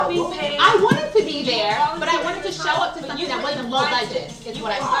be paid. I wanted to be there, but I wanted to show up to something that wasn't low budget. Is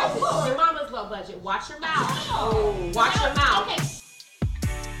what I wanted to do. Your mama's low budget. Watch your mouth. Oh, Watch your mouth. Okay.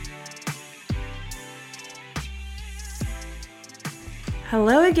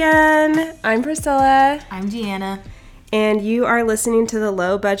 Hello again. I'm Priscilla. I'm Deanna. And you are listening to the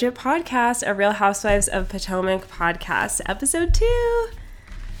Low Budget Podcast, a Real Housewives of Potomac podcast, episode 2.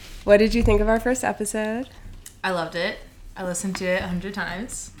 What did you think of our first episode? I loved it. I listened to it 100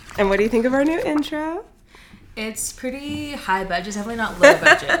 times. And what do you think of our new intro? It's pretty high budget, definitely not low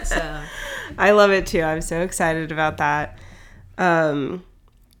budget. So I love it too. I'm so excited about that.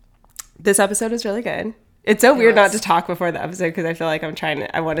 This episode is really good. It's so weird not to talk before the episode because I feel like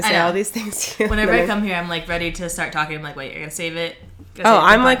I want to say all these things to you. Whenever I come here, I'm like ready to start talking. I'm like, wait, you're going to save it?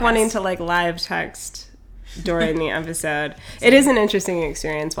 I'm like wanting to like live text during the episode. It is an interesting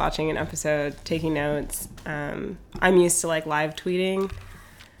experience watching an episode, taking notes. I'm used to like live tweeting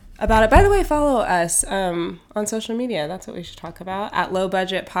about it. By the way, follow us on social media. That's what we should talk about. At Low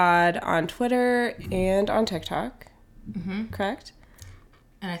Budget Pod on Twitter and on TikTok. Mm-hmm. Correct?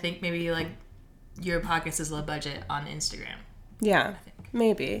 And I think maybe like your podcast is low budget on Instagram. Yeah,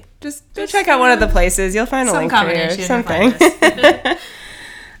 maybe. Just go check out one of the places. You'll find a link for you. Something.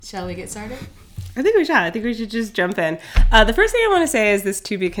 Shall we get started? I think we should. I think we should just jump in. The first thing I want to say is this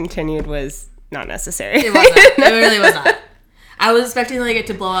to be continued was not necessary. It wasn't. It really was not. I was expecting like it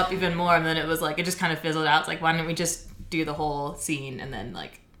to blow up even more, and then it was like it just kind of fizzled out. It's like, why don't we just do the whole scene and then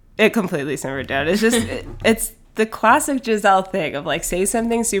like it completely simmered down. It's just it's the classic Giselle thing of like say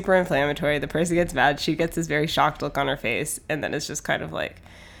something super inflammatory, the person gets mad, she gets this very shocked look on her face, and then it's just kind of like,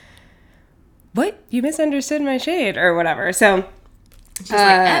 what? You misunderstood my shade or whatever. So she's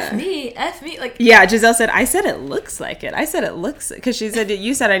like, F me. Like, yeah, Giselle said, I said it looks like it. I said it looks, because she said,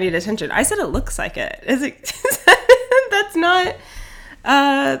 you said I need attention. I said it looks like it. It's like, that's not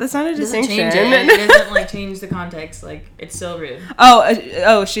a distinction. Change it. It doesn't like change the context. Like, it's still rude.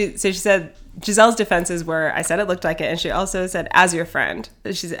 She said, Giselle's defenses were, I said it looked like it, and she also said, as your friend.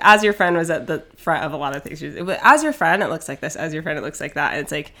 She said, as your friend was at the front of a lot of things. As your friend, it looks like this. As your friend, it looks like that. And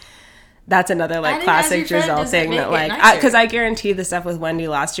it's like, that's another like classic Giselle thing that like, because I guarantee the stuff with Wendy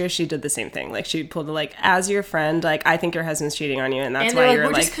last year, she did the same thing. Like she pulled like, as your friend, like I think your husband's cheating on you, and that's why you're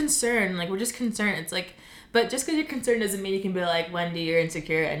we're just concerned. Like we're just concerned. It's like, but just because you're concerned doesn't mean you can be like, Wendy, you're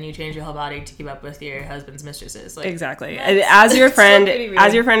insecure and you change your whole body to keep up with your husband's mistresses. Like, exactly. As your friend,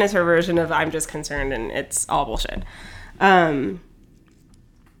 as your friend is her version of I'm just concerned, and it's all bullshit.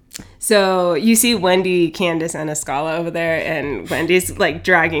 So you see Wendy, Candace, and Escala over there, and Wendy's like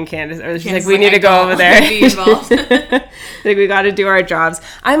dragging Candace over. She's like, we need to go over there. Like we got to do our jobs.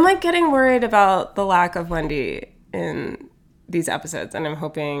 I'm like getting worried about the lack of Wendy in these episodes, and I'm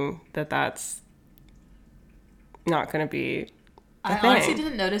hoping that that's not going to be a thing. Honestly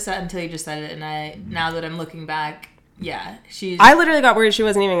didn't notice that until you just said it, and now that I'm looking back, yeah, I literally got worried she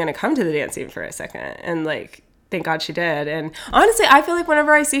wasn't even going to come to the dance scene for a second, and like thank God she did. And honestly, I feel like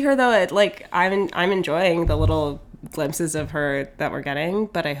whenever I see her though, it like I'm enjoying the little glimpses of her that we're getting,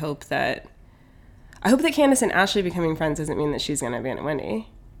 but I hope that Candace and Ashley becoming friends doesn't mean that she's going to abandon Wendy.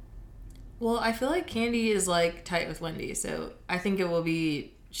 Well, I feel like Candy is like tight with Wendy, so I think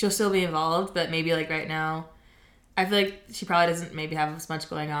she'll still be involved, but maybe like right now I feel like she probably doesn't maybe have as much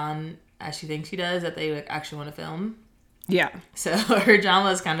going on as she thinks she does that they like, actually want to film. Yeah. So her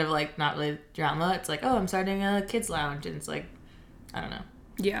drama is kind of like not really drama. It's like, oh, I'm starting a kids lounge, and it's like, I don't know.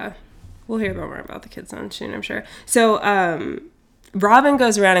 Yeah. We'll hear more about the kids lounge soon, I'm sure. So Robin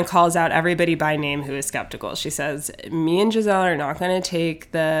goes around and calls out everybody by name who is skeptical. She says, me and Giselle are not going to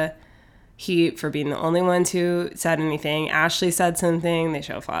take the heat for being the only ones who said anything. Ashley said something. They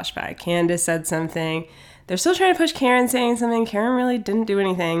show a flashback. Candace said something. They're still trying to push Karen saying something. Karen really didn't do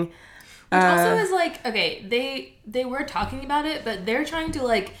anything. Which also is like, okay, they were talking about it, but they're trying to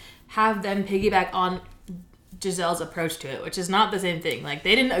like have them piggyback on Giselle's approach to it, which is not the same thing. Like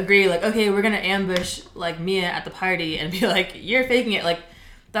they didn't agree like, okay, we're going to ambush like Mia at the party and be like, you're faking it. Like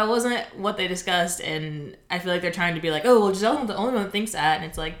that wasn't what they discussed, and I feel like they're trying to be like, oh, well, Giselle's the only one that thinks that, and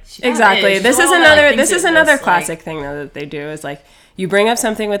it's like, exactly. This is another classic thing though that they do is like, you bring up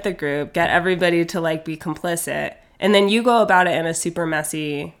something with the group, get everybody to like be complicit, and then you go about it in a super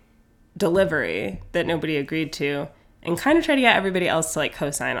messy delivery that nobody agreed to, and kind of try to get everybody else to like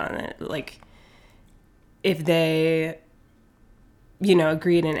co-sign on it. Like if they,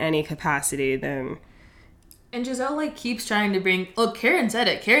 agreed in any capacity, then. And Giselle like keeps trying to bring. Oh, Karen said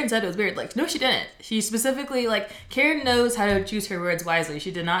it. Karen said it was weird. Like no, she didn't. She specifically like Karen knows how to choose her words wisely.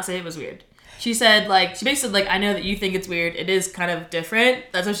 She did not say it was weird. She said, like, she basically said, like, I know that you think it's weird. It is kind of different.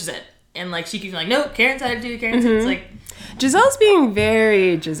 That's what she said. And, like, she keeps like, nope, Karen said it too, Karen said it's like... Giselle's being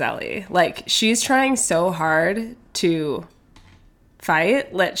very Giselle-y. Like, she's trying so hard to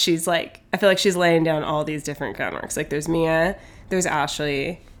fight that she's, like... I feel like she's laying down all these different groundworks. Like, there's Mia, there's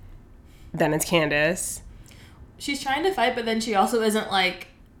Ashley, then it's Candace. She's trying to fight, but then she also isn't, like,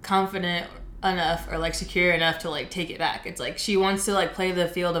 confident enough or, like, secure enough to, like, take it back. It's like she wants to, like, play the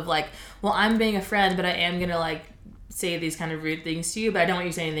field of, like, well, I'm being a friend, but I am gonna, like, say these kind of rude things to you, but I don't want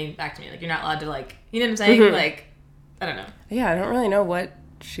you to say anything back to me. Like, you're not allowed to, like, you know what I'm saying? Like, I don't know. Yeah, I don't really know what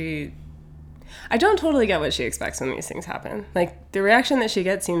she... I don't totally get what she expects when these things happen. Like, the reaction that she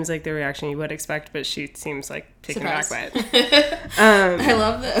gets seems like the reaction you would expect, but she seems, like, taken aback by it. I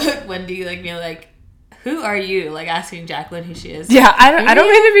love that Wendy, like, being like, who are you? Like, asking Jacqueline who she is. Yeah, I don't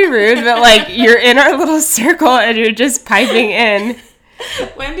mean to be rude, but, like, you're in our little circle and you're just piping in.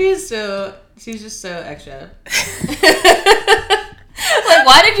 Wendy is she's just so extra. Like,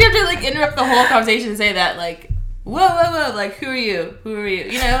 why did you have to, like, interrupt the whole conversation and say that? Like, whoa, like, who are you? Who are you?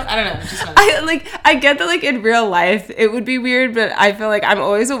 You know? I don't know. It's just funny. I get that, like, in real life, it would be weird, but I feel like I'm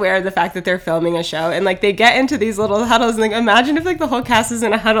always aware of the fact that they're filming a show, and, like, they get into these little huddles, and, like, imagine if, like, the whole cast was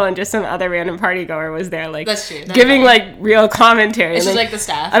in a huddle and just some other random party goer was there, like, that's true. giving, like, real commentary. It's just, like, the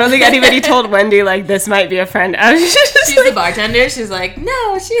staff. I don't think anybody told Wendy, like, this might be a friend. She's like, the bartender. She's like,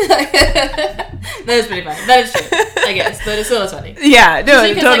 no, she's like... That is pretty funny. That is true, I guess, but it still is funny. Yeah, no,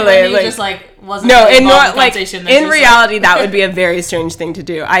 because, totally. Like, just, like, wasn't no, really in involved like in reality, like... that would be a very strange thing to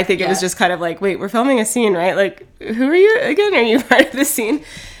do. I think it was just kind of like, wait, we're filming a scene, right? Like, who are you again? Are you part of the scene?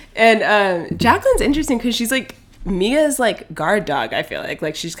 And Jacqueline's interesting because she's like Mia's like guard dog. I feel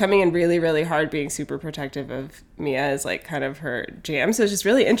like she's coming in really, really hard, being super protective of Mia is like kind of her jam. So it's just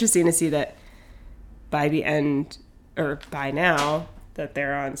really interesting to see that by the end or by now that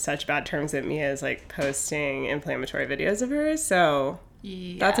they're on such bad terms that Mia is like posting inflammatory videos of her. So.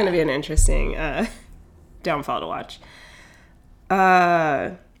 Yeah. That's going to be an interesting downfall to watch.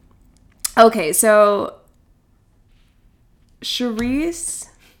 Okay, so Charisse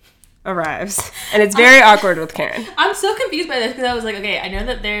arrives, and it's very awkward with Karen. I'm so confused by this because I was like, okay, I know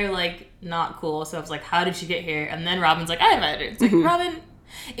that they're like not cool, so I was like, how did she get here? And then Robin's like, I invited her. It's like, Robin,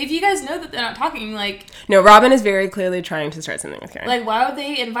 if you guys know that they're not talking, like... No, Robin is very clearly trying to start something with Karen. Like, why would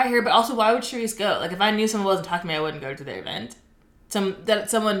they invite her? But also, why would Charisse go? Like, if I knew someone wasn't talking to me, I wouldn't go to their event. That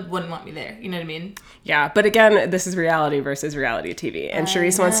someone wouldn't want me there. You know what I mean? Yeah, but again, this is reality versus reality TV. And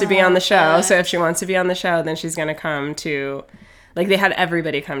Charisse wants to be on the show, so if she wants to be on the show, then she's going to come to... Like, they had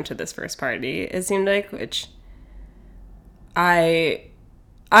everybody come to this first party, it seemed like, which... I'm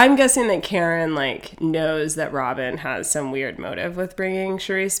guessing that Karen, like, knows that Robin has some weird motive with bringing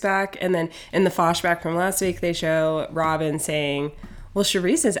Charisse back. And then in the flashback from last week, they show Robin saying, well,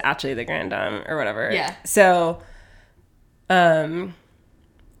 Charisse is actually the grand dame, or whatever. Yeah. So...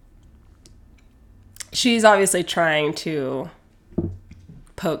 she's obviously trying to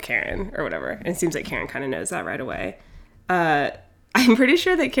poke Karen or whatever. And it seems like Karen kind of knows that right away. I'm pretty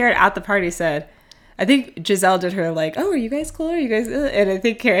sure that Karen at the party said, I think Giselle did her like, oh, are you guys cool? Are you guys... And I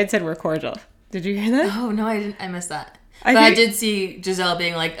think Karen said, we're cordial. Did you hear that? Oh, no, I didn't. I missed that. I did see Giselle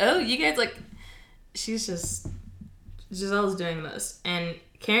being like, oh, you guys like... She's just... Giselle's doing the most. And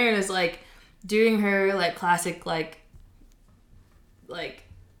Karen is like doing her like classic like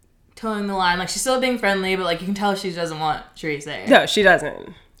towing the line. Like, she's still being friendly, but, like, you can tell she doesn't want Charisse there. No, she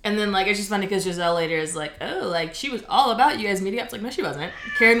doesn't. And then, like, it's just funny because Giselle later is like, oh, like, she was all about you guys meeting up. It's like, no, she wasn't.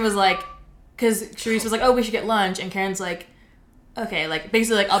 Karen was like, because Charisse was like, oh, we should get lunch. And Karen's like, okay, like,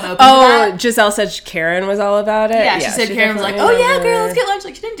 basically, like, I'll be open to that. Giselle said Karen was all about it? Yeah, she said Karen was like, oh, yeah, girl, let's get lunch.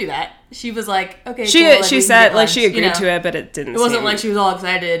 Like, she didn't do that. She was like, okay, she cool, like, she said, like, she agreed to it, but it didn't It wasn't like she was all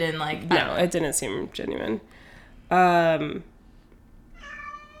excited and, like, no, it didn't seem genuine.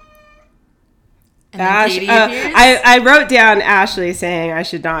 And then Katie appears? I wrote down Ashley saying I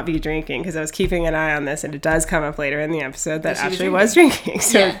should not be drinking because I was keeping an eye on this, and it does come up later in the episode that Ashley was drinking.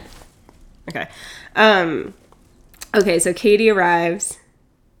 So, yeah. Okay. Okay, so Katie arrives.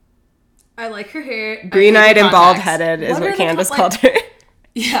 I like her hair. Green-eyed and bald-headed is what Candace called her.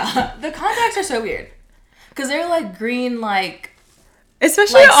 Yeah, the contacts are so weird because they're like green, like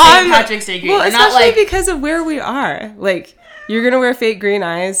especially like on St. Patrick's Day green. Well, especially not like, because of where we are. Like, you're gonna wear fake green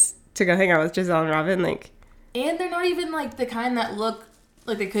eyes to go hang out with Giselle and Robin, like. And they're not even like the kind that look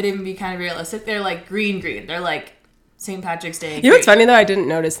like they could even be kind of realistic. They're like green. They're like St. Patrick's Day. You know what's funny though? I didn't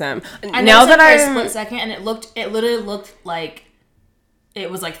notice them. I now that I split second, and it literally looked like it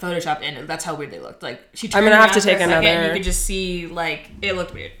was like photoshopped in. That's how weird they looked. Like I'm gonna have to take another. And you could just see like it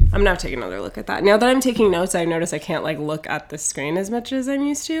looked weird. I'm gonna have to take another look at that. Now that I'm taking notes, I notice I can't like look at the screen as much as I'm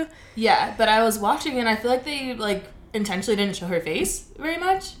used to. Yeah, but I was watching and I feel like they like intentionally didn't show her face very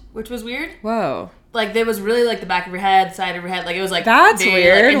much, which was weird. Whoa. Like, there was really, like, the back of her head, side of her head. Like, it was, like... That's very,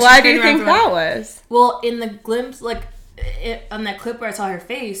 weird. Like, why do you think that was? Well, in the glimpse, like, on that clip where I saw her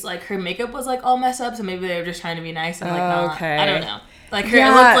face, like, her makeup was, like, all messed up, so maybe they were just trying to be nice and, like, not... Okay. I don't know. Like, her,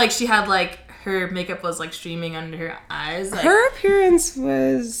 it looked like she had, like, her makeup was, like, streaming under her eyes. Like, her appearance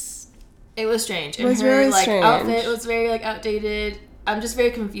was... It was strange. It was and her, really like, strange. outfit was very, like, outdated. I'm just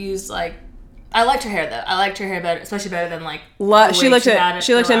very confused, like... I liked her hair, though. I liked her hair better, especially better than, like... She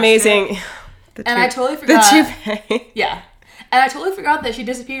looked amazing. And I totally forgot... The toupee. Yeah. And I totally forgot that she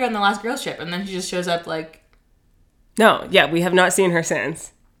disappeared on the last girls' trip, and then she just shows up, like... No, yeah, we have not seen her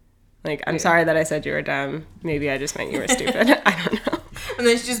since. Like, I'm sorry that I said you were dumb. Maybe I just meant you were stupid. I don't know. And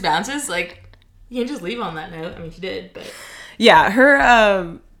then she just bounces. Like, you can't just leave on that note. I mean, she did, but... Yeah,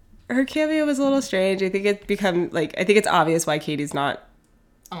 her cameo was a little strange. I think it's obvious why Katie's not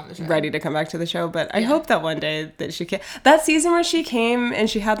ready to come back to the show, but I hope that one day that she can. That season where she came and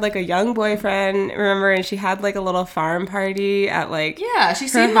she had like a young boyfriend, remember, and she had like a little farm party at like she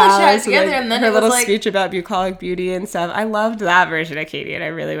seemed like she had it together, like, and then her it was little like speech about bucolic beauty and stuff. I loved that version of Katie, and I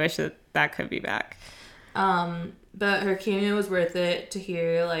really wish that could be back. But her cameo was worth it to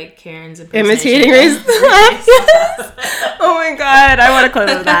hear like Karen's imitating Ray's laugh. Yes. Oh my god, I want to clip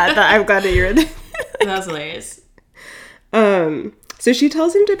of that. I'm glad that you're there. That was hilarious. So she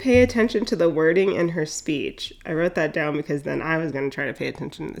tells him to pay attention to the wording in her speech. I wrote that down because then I was going to try to pay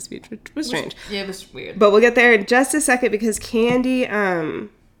attention to the speech, which was strange. Yeah, it was weird. But we'll get there in just a second because Candy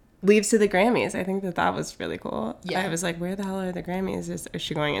leaves to the Grammys. I think that was really cool. Yeah. I was like, where the hell are the Grammys? Is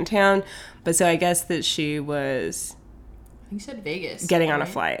she going in town? But so I guess that she was... I think you said Vegas. Getting on a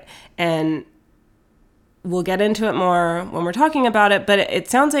flight. And we'll get into it more when we're talking about it. But it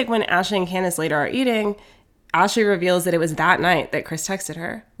sounds like when Ashley and Candace later are eating... Ashley reveals that it was that night that Chris texted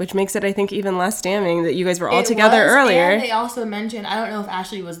her, which makes it, I think, even less damning that you guys were all together earlier. And they also mentioned, I don't know if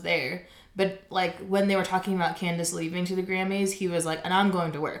Ashley was there, but, like, when they were talking about Candace leaving to the Grammys, he was like, and I'm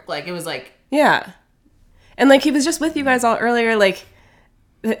going to work. Like, it was like... Yeah. And, like, he was just with you guys all earlier. Like,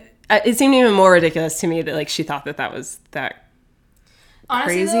 it seemed even more ridiculous to me that, like, she thought that was that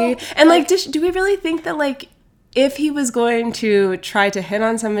honestly, crazy. Though, and, like, do we really think that, like, if he was going to try to hit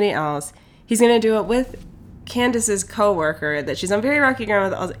on somebody else, he's going to do it with... Candace's coworker that she's on very rocky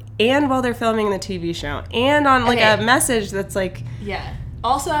ground with, and while they're filming the TV show, and on like a message that's like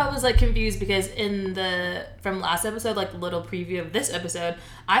Also, I was like confused because from last episode, like the little preview of this episode,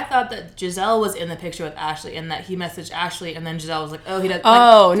 I thought that Giselle was in the picture with Ashley and that he messaged Ashley, and then Giselle was like, "Oh, he does."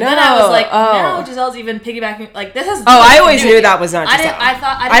 Oh, no! Then I was like, "No, Giselle's even piggybacking." Like this is. I always knew that was not Giselle.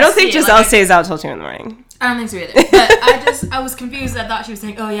 I don't think Giselle stays out till 2 a.m. I don't think so either. But I was confused. I thought she was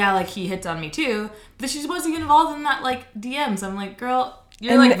saying, "Oh yeah, like he hits on me too," but she wasn't involved in that like DM. So I'm like, "Girl."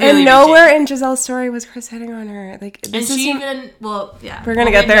 You're like really and nowhere in Giselle's story was Chris hitting on her. Like, this and she even we're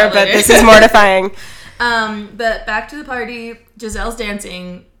gonna get there, but this is mortifying. But back to the party. Giselle's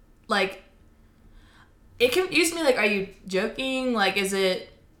dancing. Like, it confused me. Like, are you joking? Like, is it?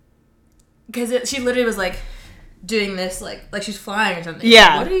 Because she literally was like doing this, like she's flying or something.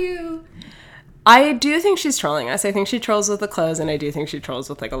 Yeah. What are you? I do think she's trolling us. I think she trolls with the clothes, and I do think she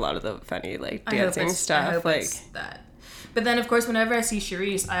trolls with like a lot of the funny like dancing stuff. I hope it's that. But then, of course, whenever I see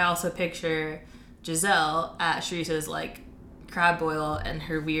Charisse, I also picture Giselle at Charisse's, like, crab boil and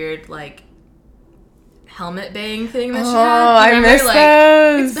her weird, like, helmet bang thing that she had. I miss like,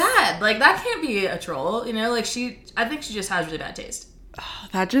 those. It's bad. Like, that can't be a troll, you know? Like, I think she just has really bad taste. Oh,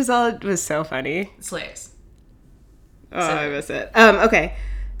 that Giselle was so funny. Slays. Oh, so, I miss it. Okay.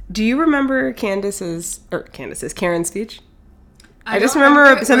 Do you remember Karen's speech? I just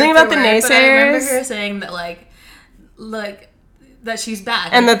remember something about the naysayers. But I remember her saying that, like that she's back,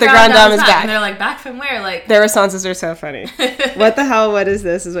 and that the Grand Dame is back. And they're like, back from where? Like their responses are so funny. What the hell? What is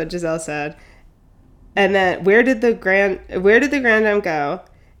this? Is what Giselle said. And then where did the Grand Dame go?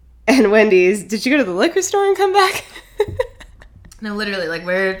 And Wendy's, did she go to the liquor store and come back? No, literally, like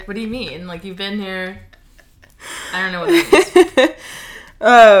where? What do you mean? Like you've been here? I don't know what that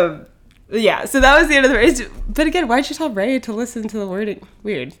means. Yeah, so that was the end of the race. But again, why'd she tell Ray to listen to the wording?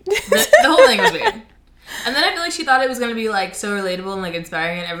 Weird. The whole thing was weird. And then I feel like she thought it was going to be, like, so relatable and, like,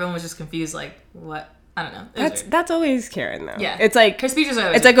 inspiring, and everyone was just confused, like, what? I don't know. That's always Karen, though. Yeah. It's like... Her speeches are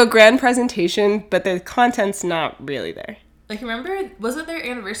always... It's like a grand presentation, but the content's not really there. Like, remember, wasn't their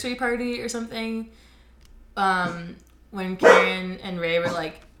anniversary party or something when Karen and Ray were,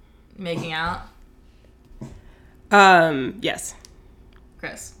 like, making out? Yes.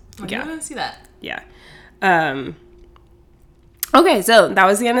 Chris. When do you want to see that? Yeah. Okay, so that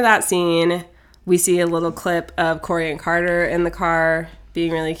was the end of that scene. We see a little clip of Corey and Carter in the car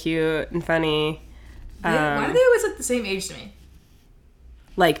being really cute and funny. Why do they always look the same age to me?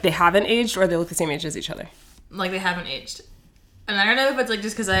 Like, they haven't aged, or they look the same age as each other? Like, they haven't aged. And I don't know if it's, like,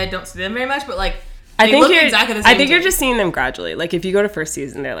 just because I don't see them very much, but, like, I think look exactly the same. I think you're just seeing them gradually. Like, if you go to first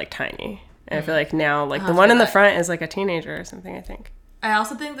season, they're, like, tiny. And I feel like now, like, the one in the front is, like, a teenager or something, I think. I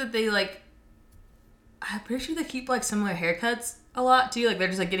also think that they, like... I'm pretty sure they keep, like, similar haircuts a lot, too. Like, they're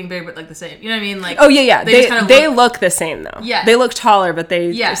just, like, getting bigger, but, like, the same. You know what I mean? Like, oh, yeah. They look the same, though. Yeah. They look taller, but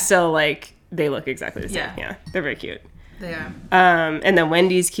they still, like... They look exactly the same. Yeah. They're very cute. They are. And then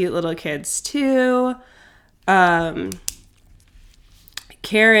Wendy's cute little kids, too.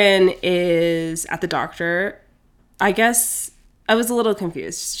 Karen is at the doctor. I guess I was a little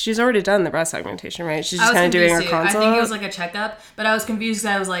confused. She's already done the breast augmentation, right? She's just kind of doing her consult. I think it was like a checkup, but I was confused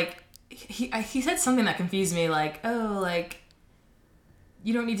because I was like, he said something that confused me, like, oh, like,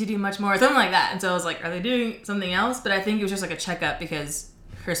 you don't need to do much more, something like that. And so I was like, are they doing something else? But I think it was just like a checkup because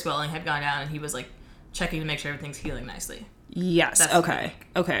her swelling had gone down and he was like checking to make sure everything's healing nicely. Yes. Okay.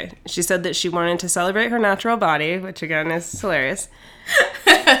 She said that she wanted to celebrate her natural body, which again is hilarious.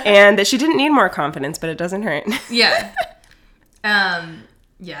 And that she didn't need more confidence, but it doesn't hurt. Yeah.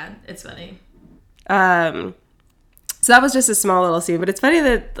 Yeah, it's funny. So that was just a small little scene, but it's funny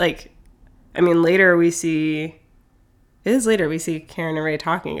that, like, I mean, later we see Karen and Ray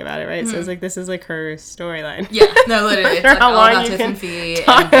talking about it, right? So it's like, this is like her storyline. Yeah, no, literally. It's like how all long about you Tiff can and Fee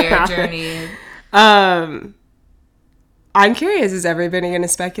and their journey. I'm curious, is everybody going to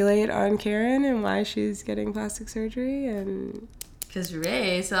speculate on Karen and why she's getting plastic surgery? And because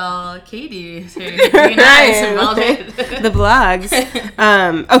Ray saw Katie very nice and well done. The blogs.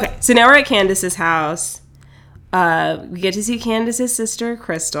 Okay, so now we're at Candace's house. We get to see Candace's sister,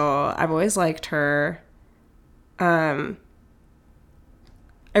 Crystal. I've always liked her. I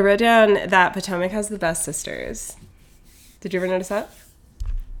wrote down that Potomac has the best sisters. Did you ever notice that?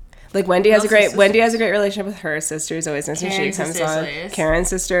 Like, Wendy has a great relationship with her sisters. Always nice when she comes on. Karen's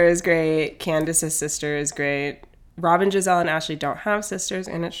sister is great. Candace's sister is great. Robin, Giselle, and Ashley don't have sisters,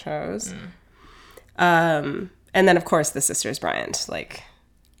 and it shows. And then, of course, the sisters Bryant, like,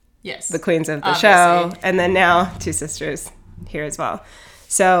 yes, the queens of the show. And then now 2 sisters here as well.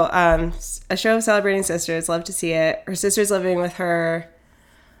 So, a show of celebrating sisters. Love to see it. Her sister's living with her.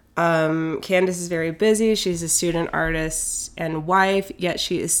 Candace is very busy. She's a student artist and wife, yet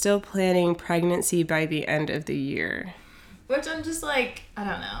she is still planning pregnancy by the end of the year. Which I'm just like, I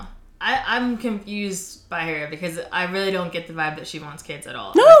don't know. I'm confused by her because I really don't get the vibe that she wants kids at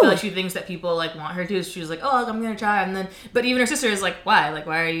all. No! I feel like she thinks that people, like, want her to. She's like, oh, I'm going to try. And then, but even her sister is like, why? Like,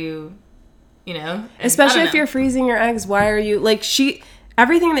 why are you, you know? And especially if you're freezing your eggs, why are you, like,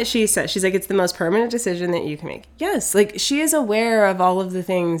 everything that she says, she's like, it's the most permanent decision that you can make. Yes, like, she is aware of all of the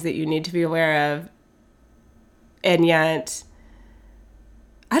things that you need to be aware of. And yet,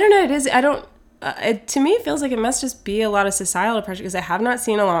 I don't know, to me, it feels like it must just be a lot of societal pressure because I have not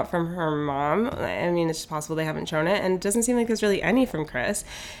seen a lot from her mom. I mean, it's just possible they haven't shown it. And it doesn't seem like there's really any from Chris.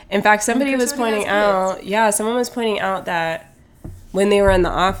 In fact, someone was pointing out that when they were in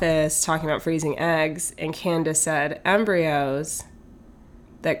the office talking about freezing eggs and Candace said embryos,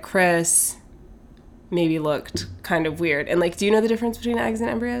 that Chris maybe looked kind of weird. And, like, do you know the difference between eggs and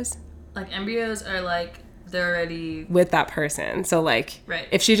embryos? Like, embryos are, like, they're already... with that person. So, like, right.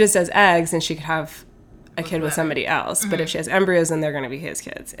 If she just does eggs, then she could have a kid with somebody else. Mm-hmm. But if she has embryos, then they're going to be his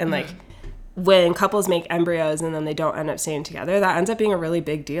kids. And, like, when couples make embryos and then they don't end up staying together, that ends up being a really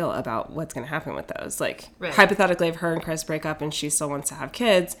big deal about what's going to happen with those. Like, hypothetically, if her and Chris break up and she still wants to have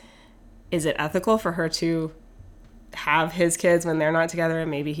kids, is it ethical for her to have his kids when they're not together and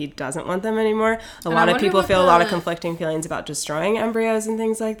maybe he doesn't want them anymore? A lot of people feel a lot of conflicting feelings about destroying embryos and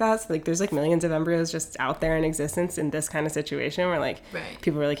things like that. So, like, there's, like, millions of embryos just out there in existence in this kind of situation where, like,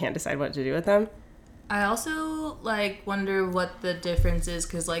 people really can't decide what to do with them. I also, like, wonder what the difference is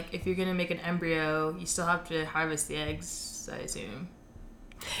because, like, if you're going to make an embryo, you still have to harvest the eggs, I assume.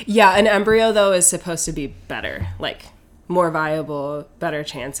 Yeah, an embryo, though, is supposed to be better, like, more viable, better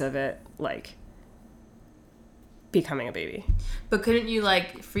chance of it, like, becoming a baby. But couldn't you,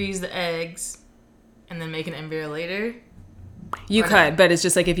 like, freeze the eggs and then make an embryo later? You could, but it's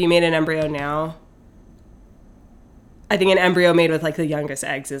just like if you made an embryo now, I think an embryo made with, like, the youngest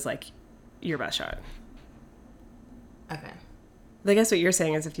eggs is, like, your best shot. Okay. I guess what you're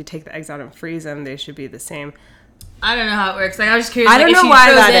saying is if you take the eggs out and freeze them, they should be the same. I don't know how it works. Like, I was just curious. I don't know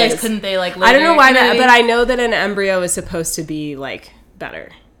why that eggs, is. Couldn't they, like, later, I don't know why that, but I know that an embryo is supposed to be, like,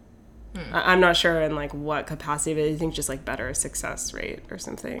 better. I'm not sure in, like, what capacity, but I think just, like, better success rate or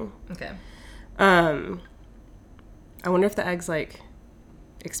something. Okay. I wonder if the eggs, like,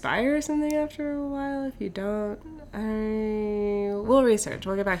 expire or something after a while. If you don't, we'll research.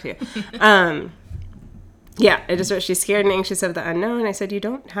 We'll get back to you. Yeah, I just wrote, she's scared and anxious of the unknown. I said, you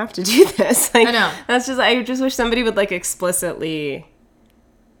don't have to do this. Like, I know. I just wish somebody would, like, explicitly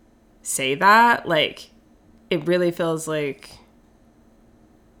say that. Like, it really feels like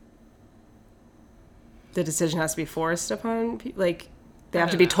the decision has to be forced upon people. Like, they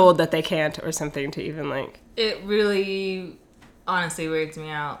have to be told that they can't or something to even, like... It really, honestly, weirds me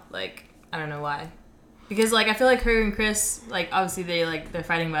out. Like, I don't know why. Because, like, I feel like her and Chris, like, obviously they're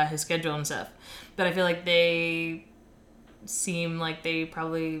fighting about his schedule and stuff. But I feel like they seem like they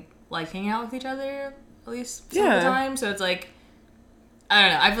probably like hanging out with each other, at least some of the time. So it's like, I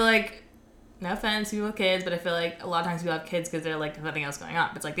don't know. I feel like, no offense, people with kids, but I feel like a lot of times people have kids because they're like, there's nothing else going on.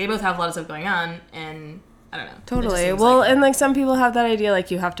 But it's like, they both have a lot of stuff going on, and I don't know. Totally. Well, like, and like some people have that idea,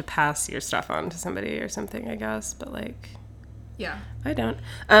 like you have to pass your stuff on to somebody or something, I guess. But like, yeah, I don't.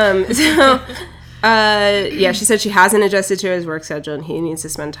 Yeah, she said she hasn't adjusted to his work schedule and he needs to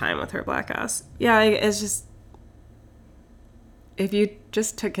spend time with her black ass. Yeah, it's just, if you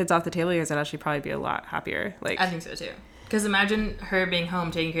just took kids off the table, you guys would actually probably be a lot happier. Like, I think so too. Because imagine her being home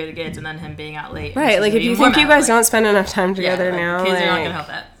taking care of the kids and then him being out late. Right, like if you think you guys don't spend enough time together now, kids like, are not gonna help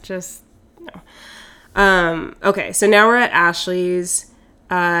that. Just no. Okay, so now we're at Ashley's.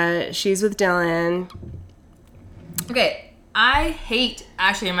 She's with Dylan. Okay. I hate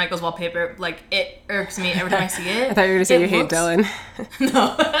Ashley and Michael's wallpaper. Like, it irks me every time I see it. I thought you were going to say you hate Dylan.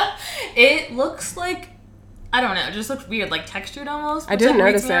 No. It looks like, I don't know, it just looks weird, like textured almost. I didn't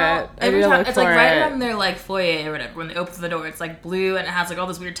notice that. Every time, it's like right around their like foyer or whatever, when they open the door, it's like blue and it has like all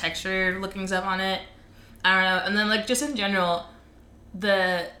this weird texture looking stuff on it. I don't know. And then like just in general,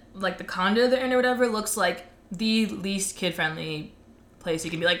 the condo they're in or whatever looks like the least kid-friendly place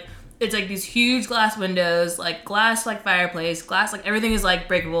you can be. Like, it's like these huge glass windows, like glass like fireplace, glass like everything is like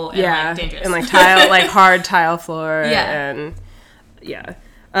breakable and like dangerous. And like tile, like hard tile floor. Yeah. And yeah.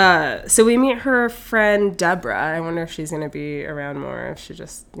 So we meet her friend Deborah. I wonder if she's gonna be around more, if she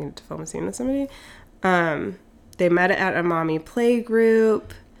just needed to film a scene with somebody. They met at a mommy play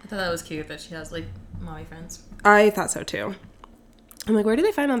group. I thought that was cute that she has like mommy friends. I thought so too. I'm like, where do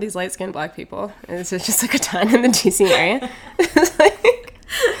they find all these light skinned black people? And it's just like a ton in the DC area.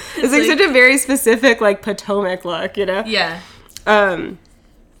 It's like such a very specific, like, Potomac look, you know? Yeah.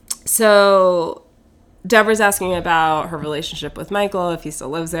 So Deborah's asking about her relationship with Michael, if he still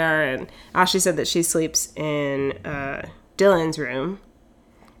lives there, and Ashley said that she sleeps in Dylan's room.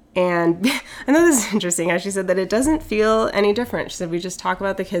 And I know this is interesting. Ashley said that it doesn't feel any different. She said, we just talk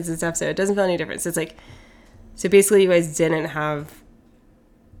about the kids and stuff, so it doesn't feel any different. So it's like, so basically you guys didn't have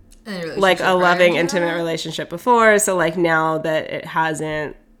like a loving, intimate relationship before, so like now that it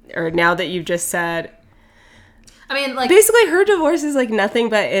hasn't, or now that you've just said, I mean, like, basically her divorce is like nothing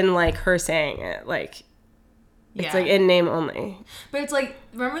but in like her saying it, like it's like in name only. But it's like,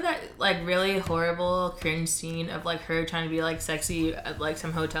 remember that like really horrible cringe scene of like her trying to be like sexy at like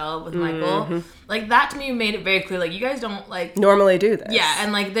some hotel with Michael? Mm-hmm. Like that to me made it very clear, like you guys don't like normally do this. Yeah,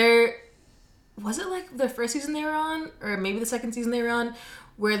 and like was it like the first season they were on, or maybe the second season they were on,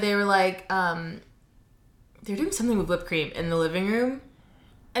 where they were like, they're doing something with whipped cream in the living room.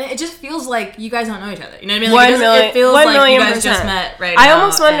 And it just feels like you guys don't know each other. You know what I mean? Like, it feels like you guys just met right now. I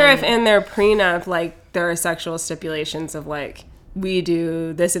almost wonder if in their prenup, like, there are sexual stipulations of, like, we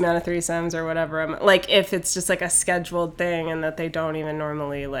do this amount of threesomes or whatever. Like, if it's just, like, a scheduled thing and that they don't even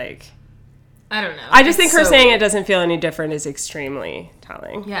normally, like... I don't know. I just think her saying it doesn't feel any different is extremely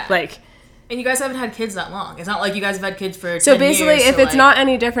telling. Yeah. Like... And you guys haven't had kids that long. It's not like you guys have had kids for 10 years. So basically, if it's like, not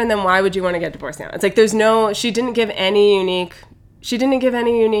any different, then why would you want to get divorced now? It's like there's no... She didn't give any unique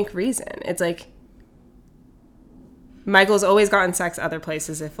reason. It's like... Michael's always gotten sex other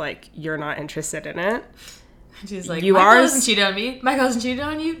places if, like, you're not interested in it. She's like, Michael hasn't cheated on me. Michael hasn't cheated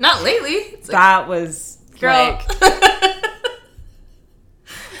on you. Not lately. It's like, that was... girl.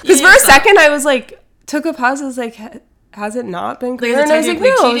 Because for a second, I was like... Took a pause. I was like... Has it not been clear? Like, is it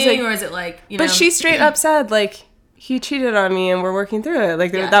technically cheating, like, or is it like, you know? But she straight up said, like, he cheated on me and we're working through it.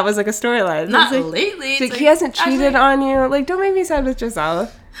 Like, that was like a storyline. Not like, lately. Like, he hasn't cheated on you. Like, don't make me sad with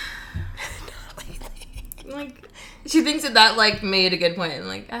Giselle. Not lately. Like, she thinks that like made a good point. And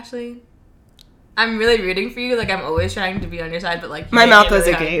like, Ashley, I'm really rooting for you. Like, I'm always trying to be on your side, but like, my mouth was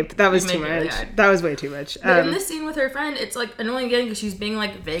agape. That was too much. Really that was way too much. But in this scene with her friend, it's like annoying again because she's being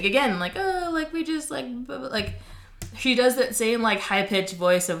like vague again. Like, oh, like we just like she does that same like high pitched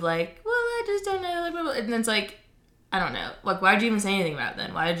voice of like, well, I just don't know, like, blah, blah. And it's like, I don't know. Like, why did you even say anything about it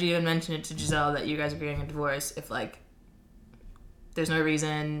then? Why did you even mention it to Giselle that you guys are getting a divorce if like there's no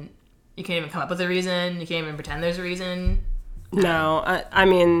reason? You can't even come up with a reason. You can't even pretend there's a reason. No, I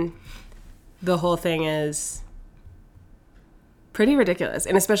mean, the whole thing is pretty ridiculous.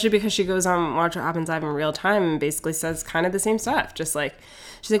 And especially because she goes on Watch What Happens Live in real time and basically says kind of the same stuff. Just like,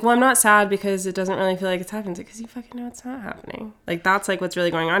 she's like, well, I'm not sad because it doesn't really feel like it's happening. It's like, because you fucking know it's not happening. Like, that's like what's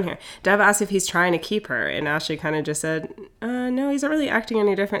really going on here. Dev asked if he's trying to keep her, and Ashley kind of just said, no, he's not really acting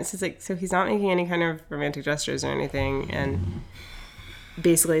any different. So, like, so he's not making any kind of romantic gestures or anything. And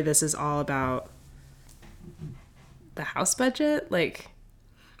basically this is all about the house budget. Like,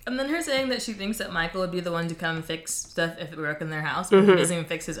 and then her saying that she thinks that Michael would be the one to come fix stuff if it broke in their house, but he doesn't even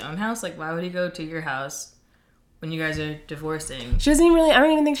fix his own house. Like, why would he go to your house when you guys are divorcing? She doesn't even really, I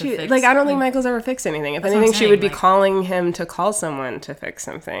don't even think she, like, I don't think Michael's ever fixed anything. If anything, she would be calling him to call someone to fix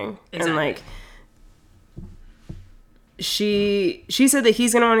something. Exactly. And, like, she said that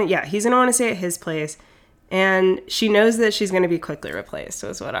he's going to want to, he's going to want to stay at his place. And she knows that she's going to be quickly replaced,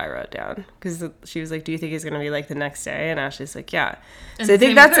 was what I wrote down. Because she was like, do you think he's going to be, like, the next day? And Ashley's like, yeah. And so I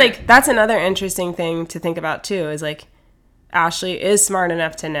think that's, like, that's another interesting thing to think about, too, is, like, Ashley is smart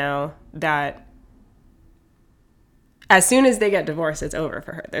enough to know that as soon as they get divorced, it's over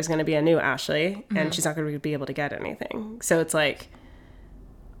for her. There's going to be a new Ashley, and she's not going to be able to get anything. So it's like,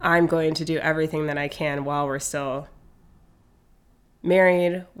 I'm going to do everything that I can while we're still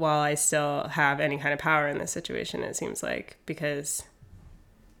married, while I still have any kind of power in this situation, it seems like, because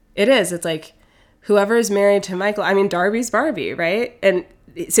it's like, whoever is married to Michael, I mean, Darby's Barbie, right? And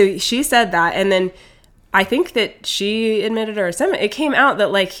so she said that, and then I think that she admitted, or something, it came out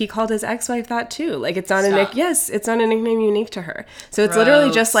that, like, he called his ex-wife that too. Like, it's not it's not a nickname unique to her. So it's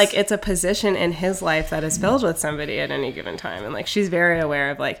literally just, like, it's a position in his life that is filled with somebody at any given time. And, like, she's very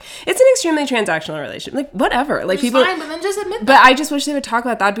aware of, like, it's an extremely transactional relationship. Like, whatever. Like, people, fine, but then just admit that. But I just wish they would talk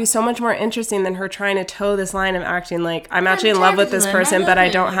about that. That'd be so much more interesting than her trying to toe this line of acting like, I'm actually in love with this person, but I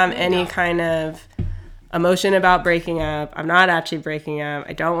don't have any kind of emotion about breaking up. I'm not actually breaking up.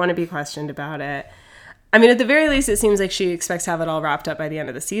 I don't want to be questioned about it. I mean, at the very least, it seems like she expects to have it all wrapped up by the end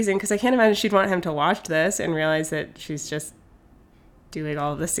of the season, because I can't imagine she'd want him to watch this and realize that she's just doing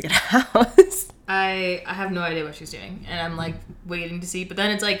all of this to get a house. I have no idea what she's doing, and I'm, like, waiting to see. But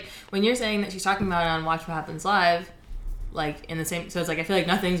then it's like, when you're saying that she's talking about it on Watch What Happens Live, like, in the same, so it's like, I feel like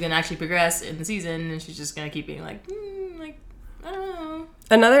nothing's going to actually progress in the season, and she's just going to keep being like, like, I don't know.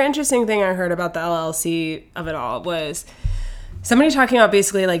 Another interesting thing I heard about the LLC of it all was somebody talking about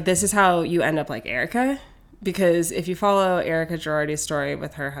basically, like, this is how you end up like Erica. Because if you follow Erica Girardi's story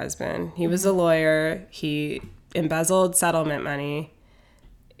with her husband, he was a lawyer. He embezzled settlement money.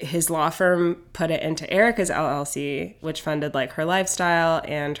 His law firm put it into Erica's LLC, which funded, like, her lifestyle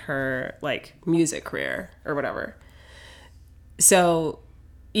and her, like, music career or whatever. So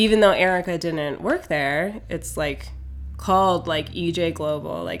even though Erica didn't work there, it's, like, called, like, EJ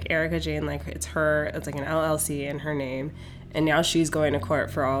Global, like, Erica Jane, like, it's her, it's like an LLC in her name. And now she's going to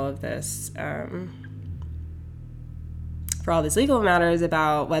court for all of this, for all these legal matters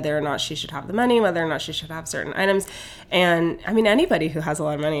about whether or not she should have the money, whether or not she should have certain items. And, I mean, anybody who has a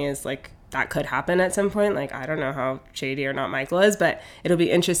lot of money is, like, that could happen at some point. Like, I don't know how shady or not Michael is, but it'll be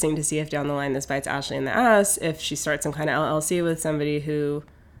interesting to see if down the line this bites Ashley in the ass, if she starts some kind of LLC with somebody who,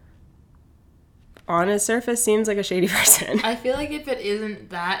 on his surface, seems like a shady person. I feel like if it isn't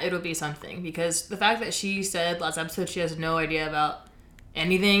that, it'll be something. Because the fact that she said last episode she has no idea about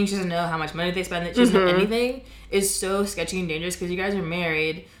anything, she doesn't know how much money they spend, she doesn't know anything, is so sketchy and dangerous, because you guys are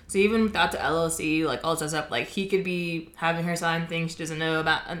married. So even without the LLC, like, all this stuff, like, he could be having her sign things she doesn't know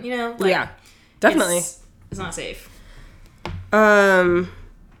about, and, you know, like, yeah, definitely. It's not safe.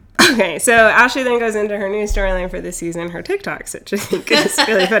 Okay, so Ashley then goes into her new storyline for this season, her TikToks, which I think is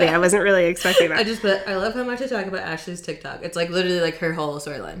really funny. I wasn't really expecting that. I love how much I talk about Ashley's TikTok. It's, like, literally, like, her whole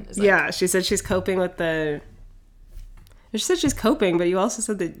storyline. Like, yeah, she said she's coping with she said she's coping, but you also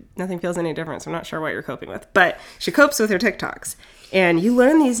said that nothing feels any different, so I'm not sure what you're coping with. But she copes with her TikToks. And you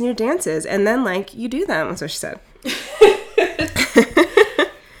learn these new dances, and then, like, you do them, that's what she said.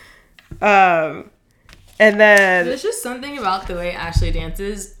 And then there's just something about the way Ashley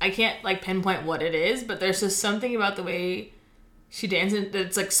dances. I can't, like, pinpoint what it is, but there's just something about the way she dances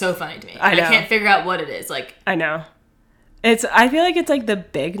that's, like, so funny to me. I know. I can't figure out what it is. Like, I know. I feel like it's, like, the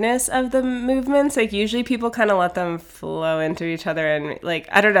bigness of the movements. Like, usually people kind of let them flow into each other, and, like,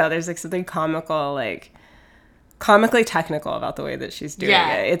 I don't know, there's, like, something comical, like, comically technical about the way that she's doing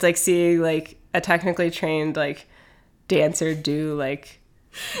it. It's like seeing, like, a technically trained, like, dancer do, like,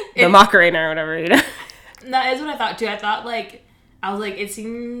 the Macarena or whatever, you know? That is what I thought, too. I was like, it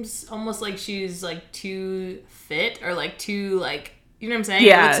seems almost like she's, like, too fit, or, like, too, like, you know what I'm saying?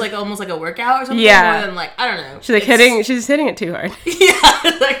 Yeah. It looks like almost like a workout or something. Yeah. More than, like, I don't know. She's, like, she's hitting it too hard.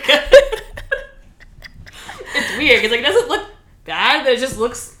 Yeah. Like, it's weird, because, like, it doesn't look bad, but it just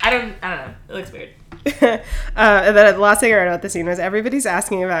looks, I don't know. It looks weird. And then the last thing I read about the scene was everybody's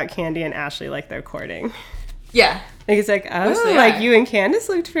asking about Candy and Ashley like they're courting. Yeah. Like it's like, oh, like you and Candace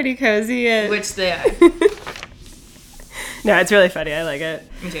looked pretty cozy. Which they are. No, it's really funny. I like it.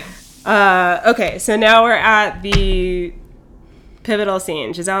 Me too. Okay, so now we're at the pivotal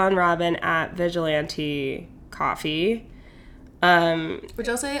scene. Giselle and Robin at Vigilante Coffee. Which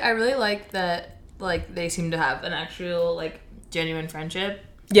I'll say, I really like that, like, they seem to have an actual, like, genuine friendship.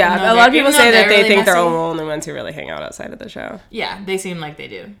 Yeah, a lot of people say that they really think they're messy. the only ones who really hang out outside of the show. Yeah, they seem like they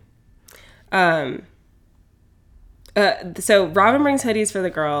do. So Robin brings hoodies for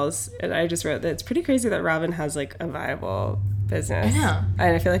the girls, and I just wrote that it's pretty crazy that Robin has, like, a viable business. I know.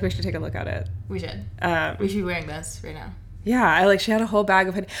 And I feel like we should take a look at it. We should. We should be wearing this right now. Yeah, she had a whole bag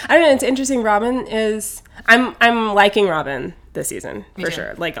of hoodies. I don't know, it's interesting. Robin is... I'm liking Robin this season, Me for too.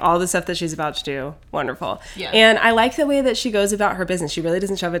 sure. Like, all the stuff that she's about to do, wonderful. Yeah. And I like the way that she goes about her business. She really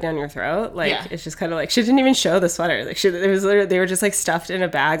doesn't shove it down your throat. Like, Yeah. it's just kind of like... She didn't even show the sweater. Like, it was literally... They were just, like, stuffed in a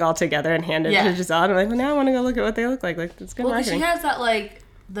bag all together and handed to Giselle. And I'm like, well, now I want to go look at what they look like. Like, it's good Well, 'cause marketing. she has that, like,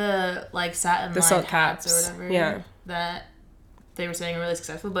 the, like, satin The line silk hats caps. or whatever. Yeah. That they were saying are really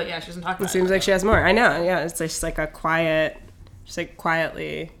successful, but yeah, she doesn't talk about It seems like she has more. I know, yeah. It's just like a quiet... Just, like,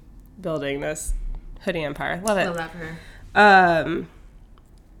 quietly building this hoodie empire. Love it. Love that for her.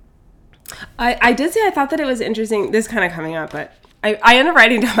 I did say I thought that it was interesting. This is kind of coming up, but I ended up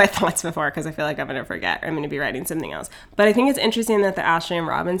writing down my thoughts before because I feel like I'm going to forget. I'm going to be writing something else. But I think it's interesting that the Ashley and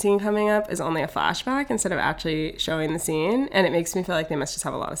Robin scene coming up is only a flashback instead of actually showing the scene. And it makes me feel like they must just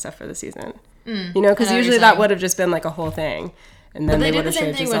have a lot of stuff for the season. You know, because usually that would have just been like a whole thing. And then But they would did the have same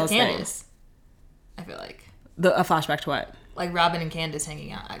showed thing with Giselle's thing. Candace. I feel like. A flashback to what? Like Robin and Candace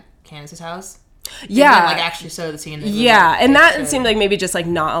hanging out at Candace's house. Yeah. They didn't, like, actually show the scene. Yeah, and that seemed like maybe just like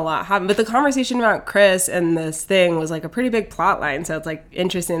not a lot happened. But the conversation about Chris and this thing was like a pretty big plot line. So it's like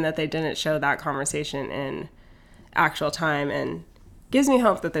interesting that they didn't show that conversation in actual time, and gives me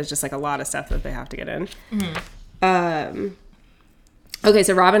hope that there's just like a lot of stuff that they have to get in. Okay,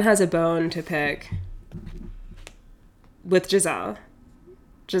 so Robin has a bone to pick with Giselle.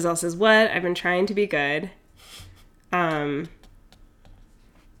 Giselle says, "What? I've been trying to be good."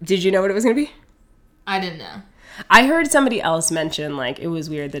 Did you know what it was going to be? I didn't know. I heard somebody else mention, like, it was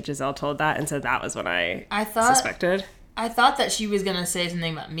weird that Giselle told that, and so that was what I suspected. I thought that she was going to say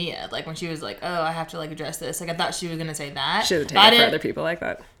something about Mia, like, when she was like, oh, I have to, like, address this. Like, I thought she was going to say that. Should have taken it for other people like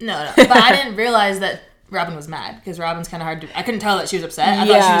that. No. But I didn't realize that Robin was mad, because Robin's kind of hard to... I couldn't tell that she was upset. I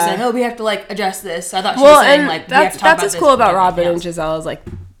thought she was saying, oh, we have to, like, address this. I thought she was saying, like, we have to talk about this. That's what's cool about Robin and Giselle is, like...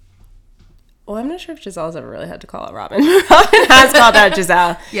 Well, I'm not sure if Giselle's ever really had to call out Robin. Robin has called out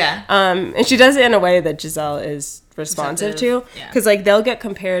Giselle. Yeah. And she does it in a way that Giselle is responsive to. Because, like, they'll get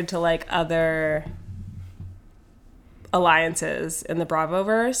compared to, like, other alliances in the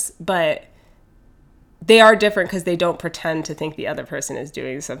Bravoverse, but they are different because they don't pretend to think the other person is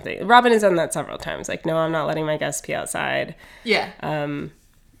doing something. Robin has done that several times. Like, no, I'm not letting my guests pee outside. Yeah. But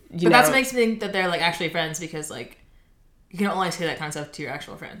that's what makes me think that they're, like, actually friends, because, like, you can only say that kind of stuff to your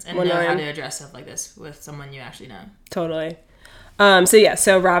actual friends and know how to address stuff like this with someone you actually know. Totally.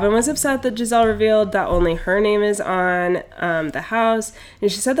 So Robin was upset that Giselle revealed that only her name is on the house. And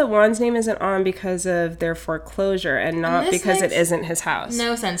she said that Juan's name isn't on because of their foreclosure and not because it isn't his house.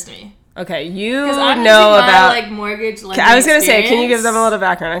 No sense to me. Okay, you I'm know about... like, mortgage lending I was going to say, can you give them a little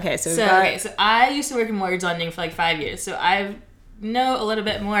background? Okay, so I used to work in mortgage lending for like 5 years. So I know a little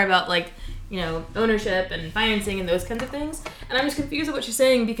bit more about, like, you know, ownership and financing and those kinds of things. And I'm just confused at what she's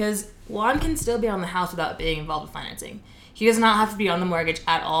saying, because Juan can still be on the house without being involved with financing. He does not have to be on the mortgage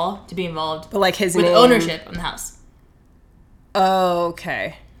at all to be involved with ownership on the house. Oh,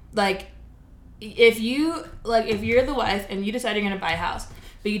 okay. Like, if you're the wife and you decide you're going to buy a house,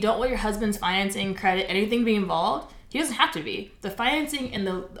 but you don't want your husband's financing, credit, anything to be involved, he doesn't have to be. The financing and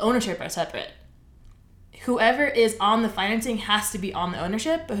the ownership are separate. Whoever is on the financing has to be on the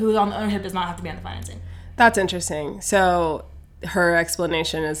ownership, but who's on the ownership does not have to be on the financing. That's interesting. So her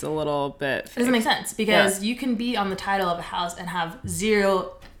explanation is a little bit fake. It doesn't make sense, because you can be on the title of a house and have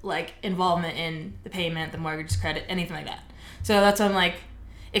zero, like, involvement in the payment, the mortgage, credit, anything like that. So that's why I'm like,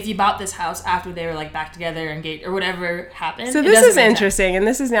 if you bought this house after they were, like, back together, engaged, or whatever happened. So this is interesting, and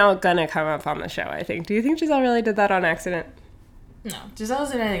this is now gonna come up on the show, I think. Do you think Giselle really did that on accident? No, Giselle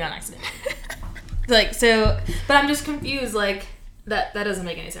doesn't do anything on accident. Like, so, but I'm just confused, like, that doesn't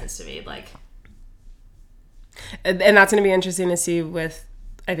make any sense to me, like. And that's going to be interesting to see with,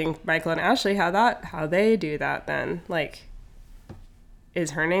 I think, Michael and Ashley, how they do that then. Like,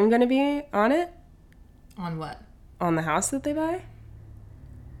 is her name going to be on it? On what? On the house that they buy?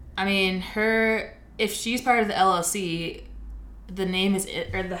 I mean, if she's part of the LLC, the name is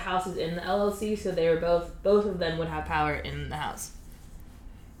or the house is in the LLC, so they were both of them would have power in the house.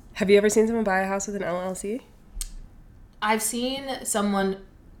 Have you ever seen someone buy a house with an LLC? I've seen someone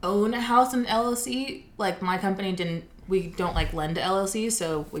own a house in LLC. Like, my company we don't like lend to LLCs,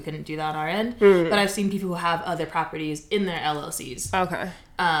 so we couldn't do that on our end. But I've seen people who have other properties in their LLCs. Okay.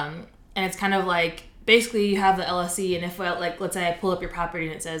 And it's kind of like, basically you have the LLC, and if, like, let's say I pull up your property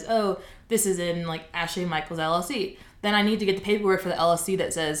and it says, oh, this is in, like, Ashley and Michael's LLC, then I need to get the paperwork for the LLC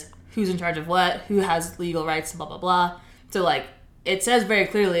that says who's in charge of what, who has legal rights, blah, blah, blah. So, like, it says very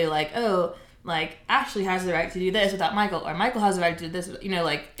clearly, like, oh, like, Ashley has the right to do this without Michael, or Michael has the right to do this, you know,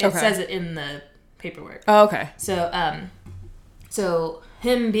 like, it says it in the paperwork. Oh, okay. So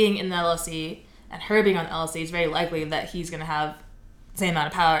him being in the LLC and her being on the LLC, it's very likely that he's going to have the same amount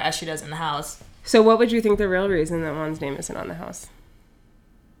of power as she does in the house. So what would you think the real reason that Juan's name isn't on the house?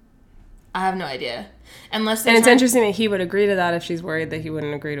 I have no idea. And it's interesting that he would agree to that if she's worried that he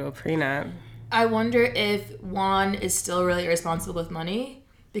wouldn't agree to a prenup. I wonder if Juan is still really irresponsible with money.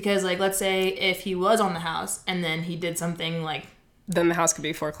 Because, like, let's say if he was on the house and then he did something like... Then the house could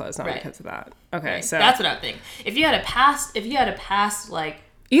be foreclosed on because of that. Okay, right. so... That's what I think. If you had a past, like...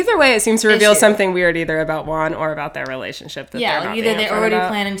 Either way, it seems to reveal something weird either about Juan or about their relationship. Either they're already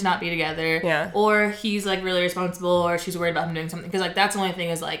planning to not be together, or or he's, like, really responsible, or she's worried about him doing something. Because, like, that's the only thing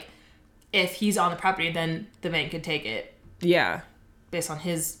is, like, if he's on the property, then the bank could take it. Yeah. Based on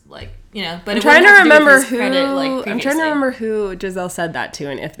his, like, you know. But I'm trying to remember who Giselle said that to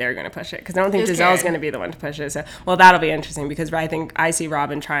and if they're going to push it. Because I don't think Giselle's going to be the one to push it. So, well, that'll be interesting because I think I see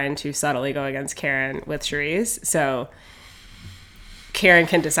Robin trying to subtly go against Karen with Charisse. So Karen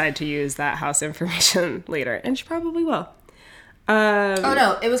can decide to use that house information later. And she probably will. Oh,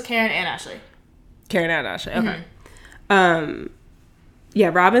 no. It was Karen and Ashley. Karen and Ashley. Okay. Mm-hmm. Yeah,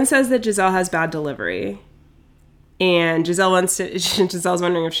 Robin says that Giselle has bad delivery. And Giselle's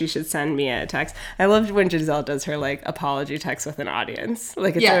wondering if she should send Mia a text. I loved when Giselle does her, like, apology text with an audience.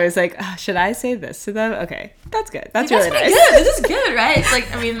 Like, it's always like, oh, should I say this to them? Okay, that's good. That's really nice. Good. This is good, right? It's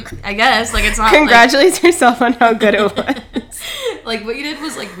like, I mean, I guess. Like, it's not Congratulate yourself on how good it was. Like, what you did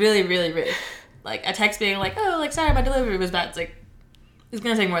was, like, really, really rude. Like, a text being like, oh, like, sorry, my delivery was bad. It's like, it's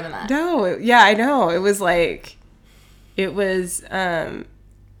going to take more than that. No, yeah, I know. It was like, it was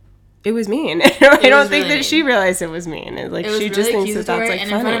mean. I don't think that she realized it was mean. Like, she just thinks that that's, like, funny.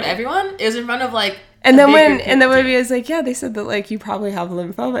 And in front of everyone? It was in front of, like, and then when Olivia was like, yeah, they said that, like, you probably have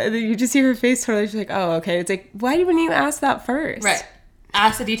lymphoma. And then you just see her face totally, she's like, oh, okay. It's like, why wouldn't you ask that first? Right.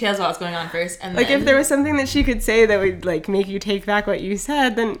 Ask the details about what's going on first. And like, if there was something that she could say that would, like, make you take back what you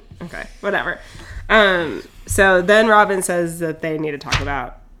said, then, okay, whatever. So then Robin says that they need to talk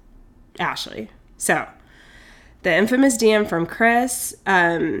about Ashley. So, the infamous DM from Chris,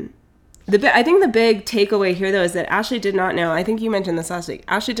 I think the big takeaway here, though, is that Ashley did not know. I think you mentioned this last week.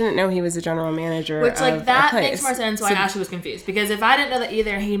 Ashley didn't know he was the general manager. Which, like, that makes more sense why Ashley was confused. Because if I didn't know that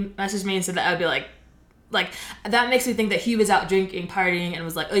either, he messaged me and said that, I would be like, that makes me think that he was out drinking, partying, and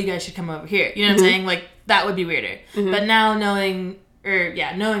was like, oh, you guys should come over here. You know what I'm saying? Like, that would be weirder. Mm-hmm. But now knowing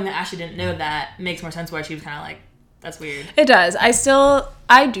that Ashley didn't know that makes more sense why she was kind of like, that's weird. It does.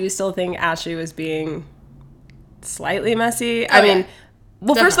 I do still think Ashley was being slightly messy. I mean...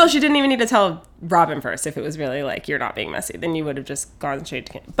 Well, first of all, she didn't even need to tell Robin first if it was really like, you're not being messy. Then you would have just gone straight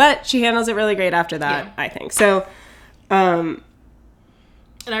to Kim. But she handles it really great after that, I think. So, and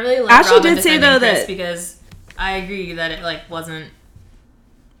I really like Ashley Robin did say, though, that... because I agree that it, like, wasn't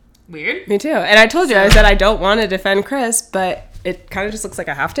weird. Me too. And I told you, I said I don't want to defend Chris, but it kind of just looks like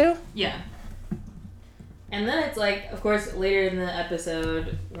I have to. Yeah. And then it's like, of course, later in the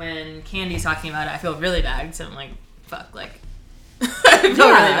episode, when Candy's talking about it, I feel really bad. So I'm like, fuck, like... I feel really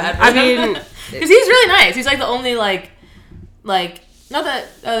bad for him. Because he's really nice. He's like the only like not that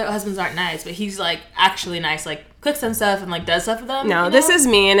other husbands aren't nice, but he's like actually nice, like cooks them stuff and like does stuff for them. No, this is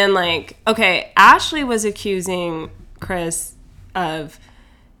mean. And like, okay, Ashley was accusing Chris of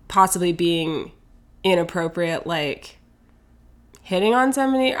possibly being inappropriate, like hitting on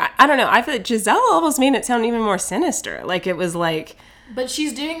somebody. I don't know. I feel like Giselle almost made it sound even more sinister. Like it was like, but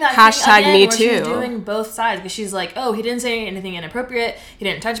she's doing that hashtag thing again, me where too. She's doing both sides because she's like, oh, he didn't say anything inappropriate, he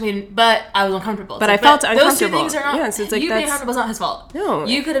didn't touch me, but I was uncomfortable. But I felt uncomfortable. Those two things are not. Yeah, so it's like you being uncomfortable is not his fault. No,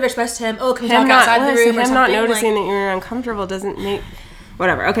 you could have expressed to him, oh, can we talk outside the room or something? Him not noticing that you're uncomfortable doesn't make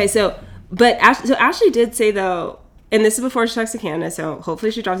whatever. Okay, so Ashley did say though, and this is before she talks to Candace, so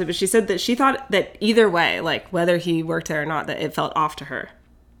hopefully she drops it. But she said that she thought that either way, like whether he worked there or not, that it felt off to her.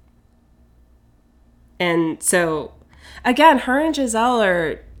 And so, again, her and Giselle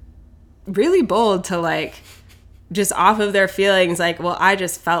are really bold to like just off of their feelings like, well, I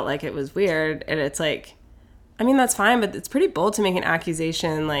just felt like it was weird. And it's like, I mean, that's fine, but it's pretty bold to make an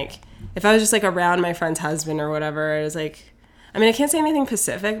accusation. Like, if I was just, like, around my friend's husband or whatever, it was like, I mean, I can't say anything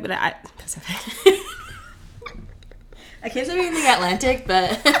Pacific, but Pacific. I can't say anything Atlantic,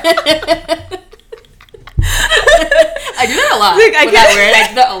 but I do that a lot. Like, with that word, I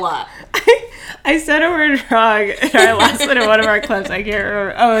do that a lot. I said a word wrong in our last one in one of our clips. I can't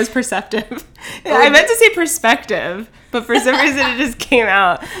remember. Oh, it was perceptive. I meant to say perspective, but for some reason it just came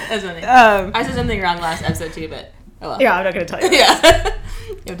out. That's funny. I said something wrong last episode too, but oh well. Yeah, I'm not going to tell you. Yeah.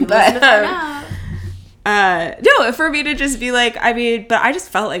 You have to listen to find out. No, for me to just be like, I mean, but I just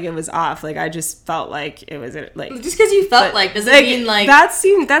felt like it was off. Like, I just felt like it was like. Just because you felt like, doesn't mean like. That's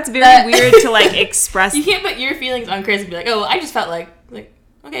very weird to like express. You can't put your feelings on Chris and be like, oh, well, I just felt like,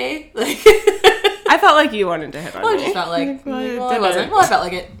 okay. Like. I felt like you wanted to hit on me. I just felt like, well, I wasn't. Well, I felt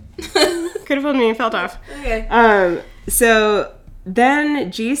like it. Could have told me, felt off. Okay. So then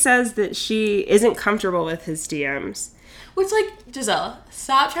G says that she isn't comfortable with his DMs. Which, like, Giselle,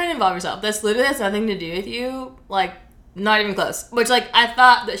 stop trying to involve yourself. This literally has nothing to do with you. Like, not even close. Which, like, I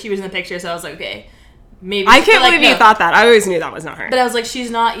thought that she was in the picture, so I was like, okay, maybe. I can't believe you thought that. I always knew that was not her. But I was like,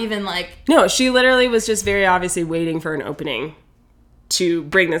 she's not even, like. No, she literally was just very obviously waiting for an opening to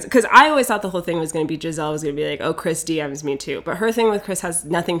bring this. Because I always thought the whole thing was going to be Giselle was going to be like, oh, Chris DMs me too. But her thing with Chris has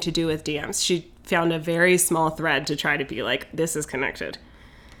nothing to do with DMs. She found a very small thread to try to be like, this is connected.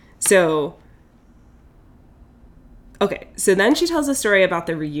 So. Okay, so then she tells a story about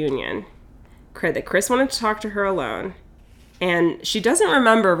the reunion, that Chris wanted to talk to her alone, and she doesn't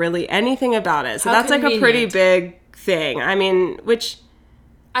remember really anything about it. So that's like a pretty big thing. I mean, which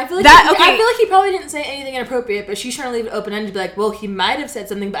I feel like I feel like he probably didn't say anything inappropriate, but she's trying to leave it open ended to be like, well, he might have said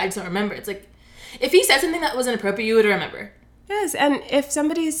something, but I just don't remember. It's like, if he said something that was inappropriate, you would remember. Yes, and if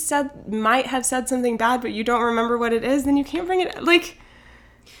somebody might have said something bad, but you don't remember what it is, then you can't bring it like.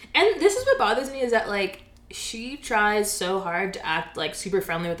 And this is what bothers me is that like. She tries so hard to act like super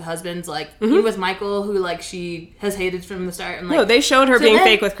friendly with the husbands, like even with Michael, who like she has hated from the start. And like, no, they showed her being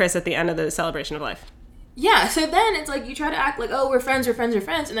fake with Chris at the end of the celebration of life. Yeah, so then it's like you try to act like, oh, we're friends,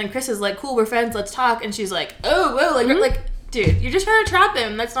 and then Chris is like, cool, we're friends, let's talk, and she's like, oh, whoa, like dude, you're just trying to trap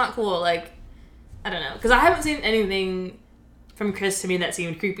him. That's not cool. Like, I don't know, because I haven't seen anything from Chris to me that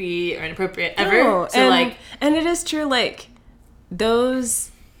seemed creepy or inappropriate ever. No, so and it is true, like those.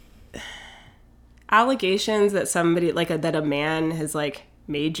 Allegations that somebody that a man has like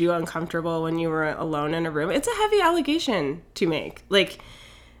made you uncomfortable when you were alone in a room, it's a heavy allegation to make. Like,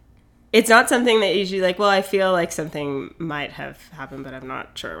 it's not something that usually like, well, I feel like something might have happened, but I'm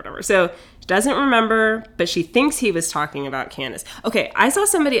not sure or whatever. So she doesn't remember, but she thinks he was talking about Candace. Okay, I saw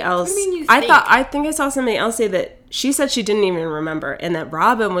somebody else. What do you mean you I think I saw somebody else say that she said she didn't even remember, and that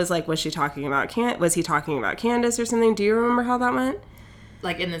Robin was like, was he talking about Candace or something? Do you remember how that went?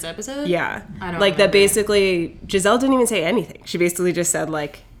 Like in this episode? Yeah. I don't like remember. That basically, Giselle didn't even say anything. She basically just said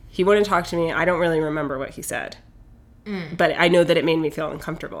like, he wouldn't talk to me. I don't really remember what he said. But I know that it made me feel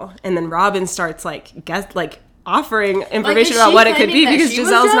uncomfortable. And then Robin starts offering information about what it could be because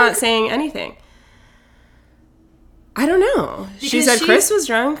Giselle's not saying anything. I don't know. She said Chris was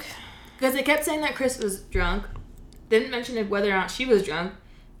drunk. Because they kept saying that Chris was drunk. Didn't mention whether or not she was drunk.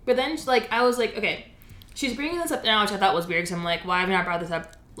 But then I was like, okay. She's bringing this up now, which I thought was weird, because I'm like, why have I not brought this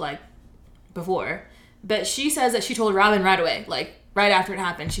up, like, before? But she says that she told Robin right away. Like, right after it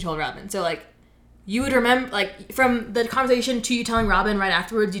happened, she told Robin. So, like, you would remember, like, from the conversation to you telling Robin right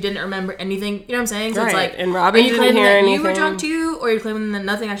afterwards, you didn't remember anything. You know what I'm saying? So right. It's like, and Robin didn't hear anything. You were drunk too, or you're claiming that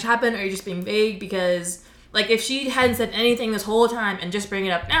nothing actually happened, or you're just being vague? Because, like, if she hadn't said anything this whole time and just bring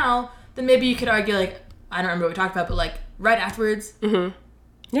it up now, then maybe you could argue, like, I don't remember what we talked about, but, like, right afterwards. Mm-hmm.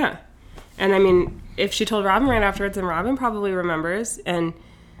 Yeah. And, I mean, if she told Robin right afterwards, then Robin probably remembers. And,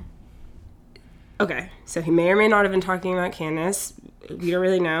 okay, so he may or may not have been talking about Candace. We don't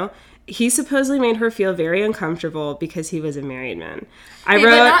really know. He supposedly made her feel very uncomfortable because he was a married man. But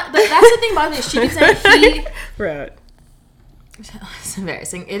that's the thing about this. She keeps saying he... wrote. It's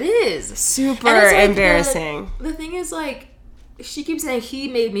embarrassing. It is. Super embarrassing. The thing is, like, she keeps saying he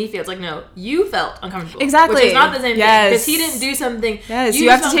made me feel. It's like, no, you felt uncomfortable. Exactly. Which is not the same thing. Because he didn't do something. Yes,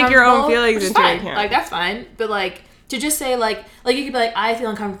 you have to take your own feelings into account. Like, that's fine. But, like, to just say, like you could be like, I feel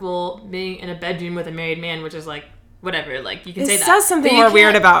uncomfortable being in a bedroom with a married man, which is, like, whatever. Like, you can say that. It says something more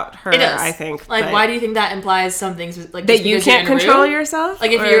weird about her, I think. Like, why do you think that implies something, like, that you can't control yourself? Like,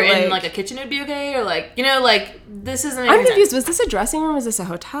 if you're in, like, a kitchen, it would be okay? Or, like, you know, like, this isn't... I'm confused. Was this a dressing room? Was this a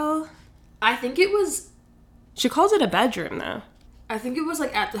hotel? I think it was... She called it a bedroom, though. I think it was,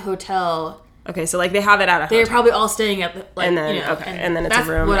 like, at the hotel. Okay, so, like, they have it at a hotel. They're probably all staying at the, like, and then, you know. Okay, and then it's a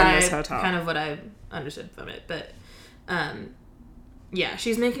room in this hotel. Kind of what I understood from it. But, Yeah,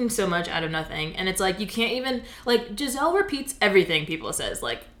 she's making so much out of nothing. And it's like, you can't even... Like, Giselle repeats everything people says.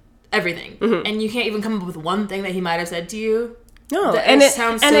 Like, everything. Mm-hmm. And you can't even come up with one thing that he might have said to you. No. And it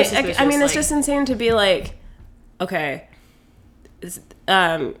sounds so suspicious. I mean, it's just insane to be like, okay,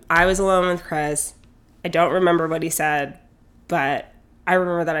 I was alone with Chris. I don't remember what he said, but I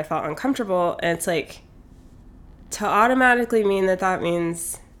remember that I felt uncomfortable. And it's like, to automatically mean that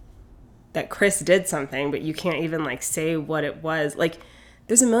means that Chris did something, but you can't even, like, say what it was. Like,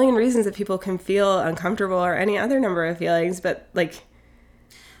 there's a million reasons that people can feel uncomfortable or any other number of feelings, but, like...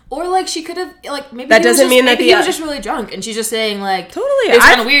 Or, like, she could have, like, maybe that doesn't mean that he was just really drunk, and she's just saying, like... Totally. It's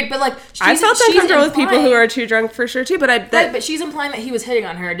kind of weird, but, like... I felt uncomfortable with people who are too drunk, for sure, too, but right, but she's implying that he was hitting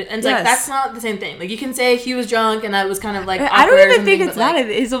on her, and it's like, that's not the same thing. Like, you can say he was drunk, and that was kind of, like, I don't even think it's that. Like,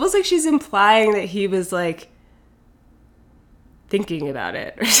 it's almost like she's implying that he was, like... thinking about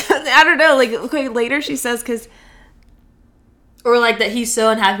it or something. I don't know, like, okay, later she says, because or like that he's so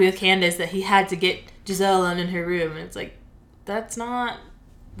unhappy with Candace that he had to get Giselle alone in her room, and it's like, that's not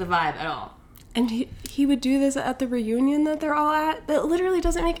the vibe at all. And he would do this at the reunion that they're all at. That literally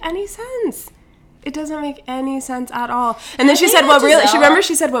doesn't make any sense. It doesn't make any sense at all. And then she said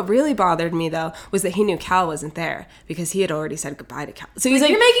what really bothered me, though, was that he knew Cal wasn't there because he had already said goodbye to Cal. So he's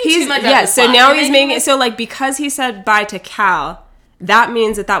like, you're making too much yeah, so now he's making it so, like, because he said bye to Cal, that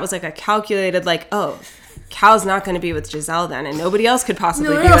means that was like a calculated, like, oh, Cal's not going to be with Giselle then, and nobody else could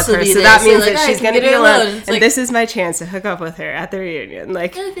possibly be with her. So that means that she's going to be alone. And this is my chance to hook up with her at the reunion.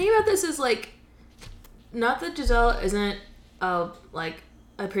 Like, and the thing about this is, like, not that Giselle isn't like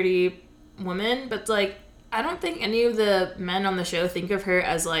a pretty woman, but, like, I don't think any of the men on the show think of her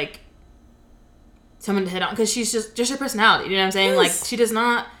as, like, someone to hit on, because she's just her personality. You know what I'm saying? Yes. Like, she does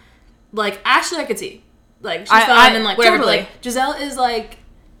not, like, Ashley I could see. Like, she's fun and, like, whatever. Totally. But, like, Giselle is, like,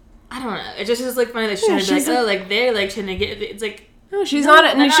 I don't know. It just is, like, funny that she's trying to be like, oh, like, they're, like, trying to get... It's like... No, she's not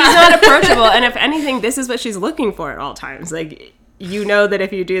approachable. And if anything, this is what she's looking for at all times. Like, you know that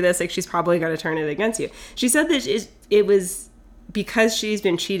if you do this, like, she's probably going to turn it against you. She said that it was because she's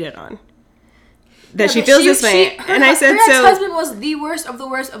been cheated on. That she feels this way. And I said, her ex-husband was the worst of the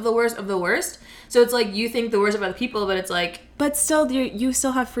worst of the worst of the worst. So it's like, you think the worst of other people, but it's like... But still, you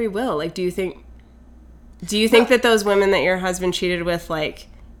still have free will. Like, do you think that those women that your husband cheated with, like,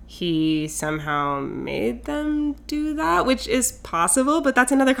 he somehow made them do that? Which is possible, but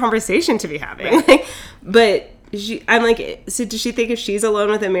that's another conversation to be having. Right. Like, but I'm like, so does she think if she's alone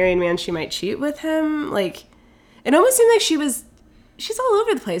with a married man, she might cheat with him? Like, it almost seemed like she's all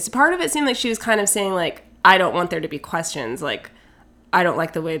over the place. Part of it seemed like she was kind of saying, like, I don't want there to be questions. Like, I don't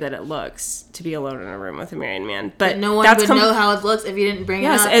like the way that it looks to be alone in a room with a married man. But no one would know how it looks if you didn't bring it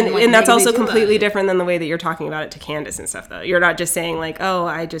up. And that's also completely different than the way that you're talking about it to Candace and stuff, though. You're not just saying, like, oh,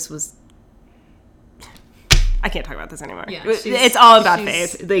 I can't talk about this anymore. Yeah, it's all about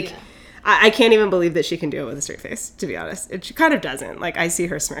faith. Like, yeah. I can't even believe that she can do it with a straight face, to be honest. She kind of doesn't. Like, I see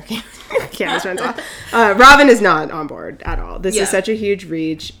her smirking. Candace runs off. Robin is not on board at all. This is such a huge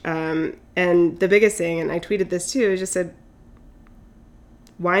reach. And the biggest thing, and I tweeted this too, is just said,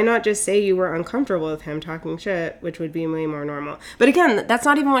 why not just say you were uncomfortable with him talking shit, which would be way more normal. But again, that's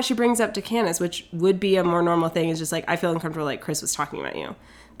not even what she brings up to Candace, which would be a more normal thing, is just like, I feel uncomfortable like Chris was talking about you.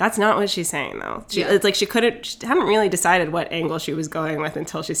 That's not what she's saying, though. It's like she hadn't really decided what angle she was going with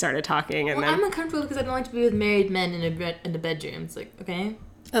until she started talking. And then I'm uncomfortable because I don't like to be with married men in a bedroom. It's like, okay.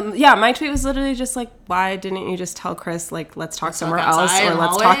 Yeah, my tweet was literally just like, why didn't you just tell Chris, like, let's talk somewhere else, or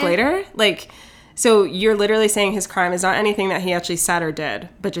let's talk later? Like, so you're literally saying his crime is not anything that he actually said or did,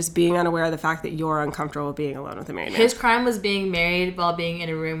 but just being unaware of the fact that you're uncomfortable being alone with a married man. His crime was being married while being in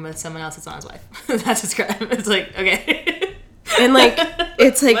a room with someone else that's not his wife. That's his crime. It's like, okay. And, like,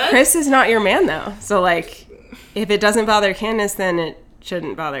 it's like, Chris is not your man, though. So, like, if it doesn't bother Candace, then it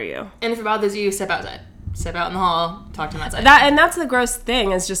shouldn't bother you. And if it bothers you, step outside. Step out in the hall, talk to him outside. And that's the gross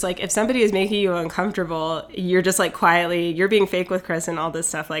thing, is just, like, if somebody is making you uncomfortable, you're just, like, quietly, you're being fake with Chris and all this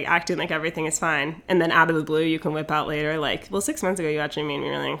stuff, like, acting like everything is fine. And then out of the blue, you can whip out later, like, well, 6 months ago, you actually made me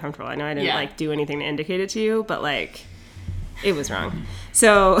really uncomfortable. I know I didn't, like, do anything to indicate it to you, but, like, it was wrong.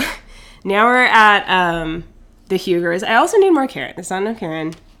 So now we're at the Hugers. I also need more Karen. There's not enough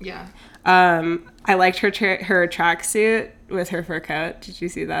Karen. Yeah. I liked her tracksuit with her fur coat. Did you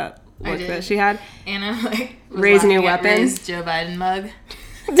see that look that she had? Anna, like, Ray's new weapon. Ray's Joe Biden mug.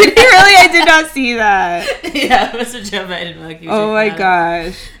 Did he really? I did not see that. Yeah, it was a Joe Biden mug. Oh my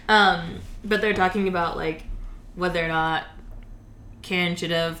gosh. But they're talking about, like, whether or not Karen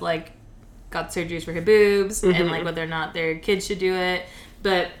should have, like, got surgeries for her boobs, and, like, whether or not their kids should do it.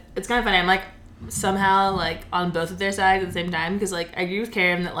 But it's kind of funny. I'm, like, somehow, like, on both of their sides at the same time, because, like, I agree with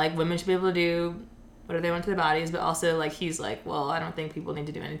Karen that, like, women should be able to do what if they went to the bodies? But also, like, he's like, well, I don't think people need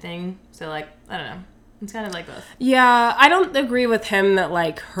to do anything. So, like, I don't know. It's kind of like both. Yeah, I don't agree with him that,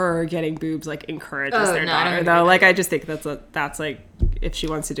 like, her getting boobs, like, encourages their daughter, though. Like, I just think that's, like, if she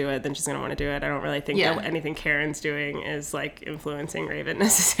wants to do it, then she's going to want to do it. I don't really think that anything Karen's doing is, like, influencing Raven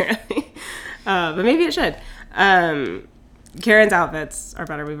necessarily. But maybe it should. Karen's outfits are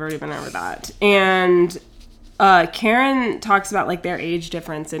better. We've already been over that. And Karen talks about, like, their age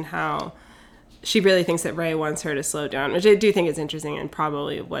difference and how she really thinks that Ray wants her to slow down, which I do think is interesting and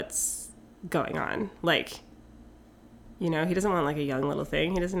probably what's going on. Like, you know, he doesn't want, like, a young little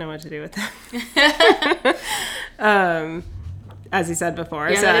thing. He doesn't know what to do with them. As he said before.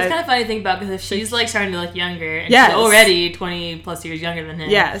 Yeah, so that is kind of funny to think about, because if she's, like, starting to look younger, and she's already 20 plus years younger than him.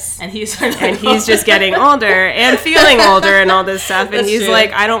 Yes. And he's sort of like, he's just getting older and feeling older and all this stuff. And he's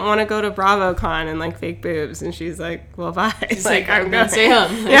like, I don't want to go to BravoCon and, like, fake boobs. And she's like, well, bye. She's like I'm going to stay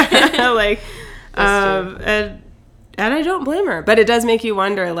home. Yeah. Like, and I don't blame her. But it does make you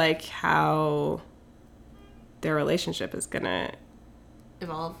wonder, like, how their relationship is going to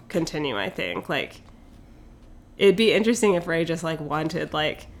evolve, continue, I think. Like, it'd be interesting if Ray just, like, wanted,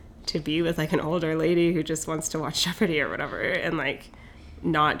 like, to be with, like, an older lady who just wants to watch Jeopardy or whatever and, like,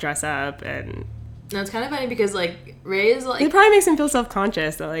 not dress up. And no, it's kind of funny because, like, Ray is, like... It probably makes him feel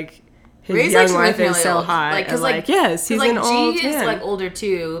self-conscious that, like, his Ray's, young like, wife is so old. hot. Like, because, like, yes, he's an old G is, man. like, older,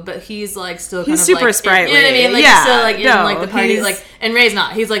 too, but he's, like, still he's kind of, super like... sprightly. You know what I mean? Like, yeah, he's still, like, in, like, the party. he's... Like, and Ray's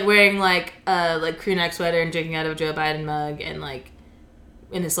not. He's, like, wearing, like crew neck sweater and drinking out of a Joe Biden mug and, like,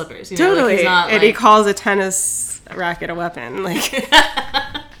 in his slippers. You know? Totally. Like, he's not, and like... he calls a tennis racket a weapon. Like...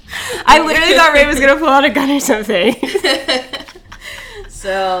 I literally thought Ray was going to pull out a gun or something.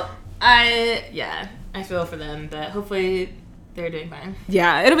 So, I feel for them, but hopefully they're doing fine.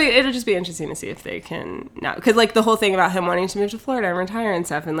 Yeah, it'll just be interesting to see if they can now, because, like, the whole thing about him wanting to move to Florida and retire and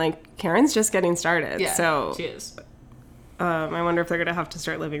stuff, and, like, Karen's just getting started. Yeah, so she is. I wonder if they're gonna have to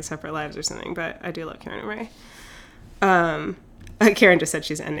start living separate lives or something. But I do love Karen and Ray. Karen just said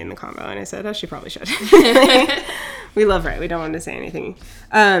she's ending the combo, and I said, oh, she probably should. We love Ray. We don't want to say anything.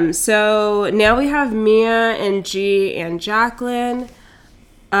 So now we have Mia and G and Jacqueline.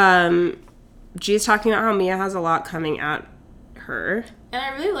 G's talking about how Mia has a lot coming at her. And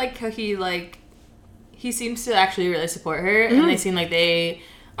I really like how he seems to actually really support her, and they seem like they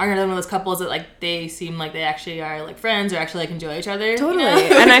are one of those couples that, like, they seem like they actually are, like, friends or actually, like, enjoy each other. Totally. You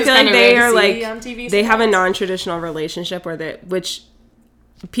know? And I feel like they are, like, TV they have a non-traditional relationship which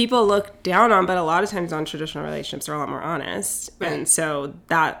people look down on, but a lot of times non-traditional relationships are a lot more honest. Right. And so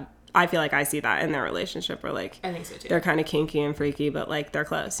that, I feel like I see that in their relationship where, like, I think so too. They're kind of kinky and freaky, but, like, they're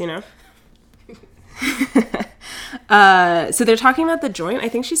close, you know? So they're talking about the joint. I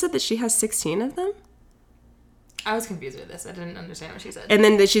think she said that she has 16 of them. I was confused with this. I didn't understand what she said. And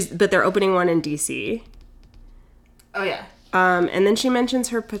then but they're opening one in DC. Oh, yeah. And then she mentions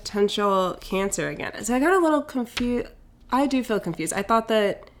her potential cancer again. So I got a little confused. I do feel confused. I thought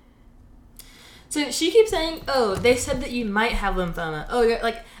that... So she keeps saying, oh, they said that you might have lymphoma. Oh, you're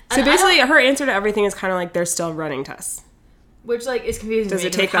like... So basically, her answer to everything is kind of like, they're still running tests. Which, like, is confusing to me. Does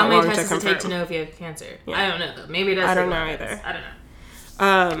it take that long to confirm? How many tests does it take to know if you have cancer? Yeah. I don't know, though. Maybe it does. I don't know either. I don't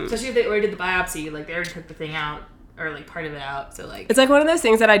know. Especially if they already did the biopsy. Like, they already took the thing out. Or, like, part of it out. So, like... It's, like, one of those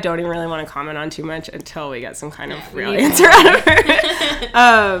things that I don't even really want to comment on too much until we get some kind of real answer out of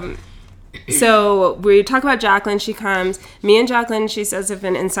her. So, we talk about Jacqueline. She comes. Me and Jacqueline, she says, have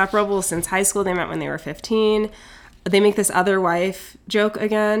been inseparable since high school. They met when they were 15. They make this other wife joke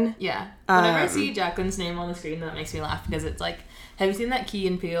again. Yeah. Whenever I see Jacqueline's name on the screen, that makes me laugh. Because it's, like... Have you seen that Key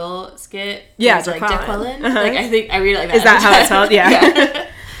and Peele skit? Yeah, it's like Jacqueline. Uh-huh. Like, I think I read it like that. Is that how it's spelled? Yeah.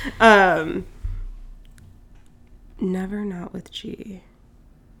 Yeah. Never not with G.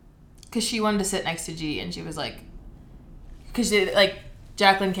 Because she wanted to sit next to G, and she was like... Because, like,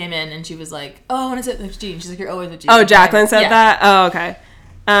 Jacqueline came in, and she was like, oh, I want to sit next to G. And she's like, you're always with G. Oh, Jacqueline said that? Oh, okay.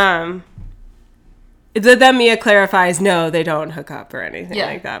 Then Mia clarifies, no, they don't hook up or anything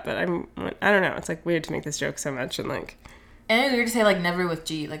like that. But I don't know. It's, like, weird to make this joke so much, and, like... And it's weird to say, like, never with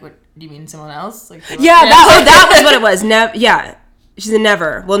G. Like, what, do you mean someone else? Like, yeah, that was what it was. Yeah. She's a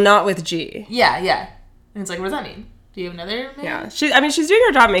never. Well, not with G. Yeah. And it's like, what does that mean? Do you have another name? Yeah. She's doing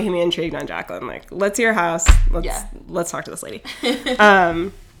her job making me intrigued on Jacqueline. Like, let's see her house. Let's talk to this lady.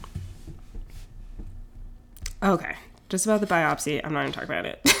 Okay. Just about the biopsy. I'm not even talking about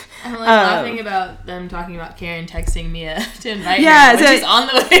it. I'm, like, laughing about them talking about Karen texting Mia to invite her when she's on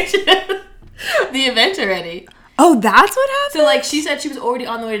the way to the event already. Oh, that's what happened? So, like, she said she was already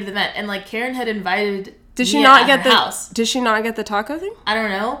on the way to the event, and, like, Karen had invited Did she Mia not at get her the house. Did she not get the taco thing? I don't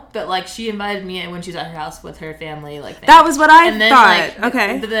know, but like she invited me when she was at her house with her family. Like That was what I and then, thought. Like,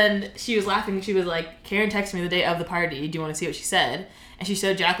 okay. But then she was laughing. She was like, Karen texted me the day of the party. Do you want to see what she said? And she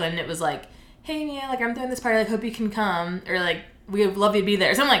showed Jacqueline, and it was like, hey Mia, like I'm throwing this party. Like hope you can come, or like we would love you to be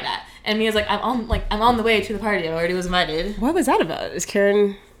there, or something like that. And Mia's like, I'm on the way to the party. I already was invited. What was that about? Is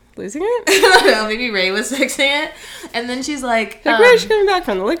Karen losing it? I don't know. Maybe Ray was fixing it. And then she's like, where's she coming back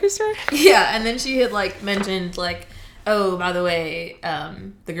from? The liquor store? Yeah. And then she had like mentioned like, oh, by the way,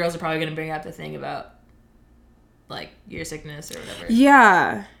 the girls are probably going to bring up the thing about, like, your sickness or whatever.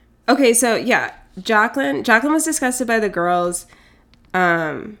 Yeah. Okay, so, yeah. Jacqueline was disgusted by the girls,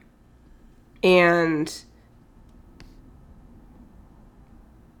 and I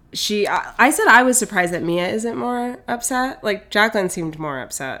said I was surprised that Mia isn't more upset. Like, Jacqueline seemed more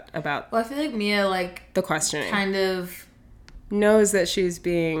upset about Well, I feel like Mia, like, the questioning. kind of Knows that she's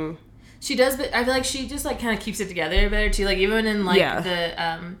being... She does, but I feel like she just, like, kind of keeps it together better, too. Like, even in, like,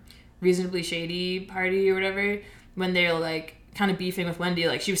 the Reasonably Shady party or whatever, when they're, like, kind of beefing with Wendy,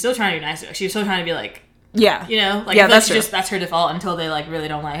 like, she was still trying to be nice to her. She was still trying to be, like... Yeah. You know? Like, yeah, I feel that's like true. that's her default until they, like, really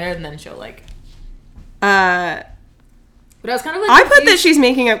don't like her, and then she'll, like... But I was kind of, like... I put that she's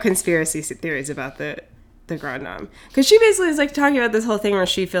making up conspiracy theories about the Grand Dame. Because she basically is, like, talking about this whole thing where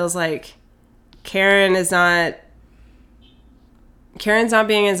she feels like Karen's not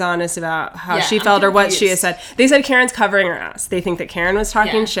being as honest about how she felt or what she has said. They said Karen's covering her ass. They think that Karen was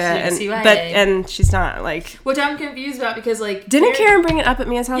talking shit, and she's not. Like, which I'm confused about because like didn't Karen bring it up at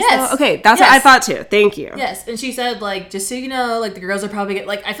Mia's house? Yes. Though? Okay, that's what I thought too. Thank you. Yes, and she said like just so you know, like the girls are probably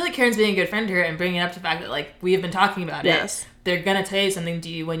like I feel like Karen's being a good friend to her and bringing up the fact that like we have been talking about it. They're gonna tell you something to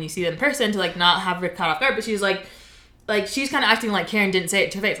you when you see them in person to like not have her caught off guard. But she's like she's kind of acting like Karen didn't say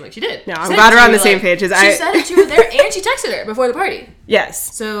it to her face. Like she did. No, I'm glad we're on the same page. She said it to her there, and she texted her before the party.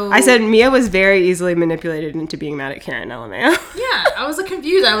 Yes. So I said Mia was very easily manipulated into being mad at Karen LMAO. Yeah, I was like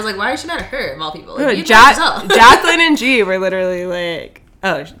confused. I was like, why is she mad at her of all people? Like, Jacqueline and G were literally like,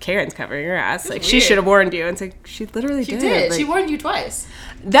 oh, Karen's covering her ass. Like, she should have warned you. And it's like, she literally did. She did. Like, she warned you twice.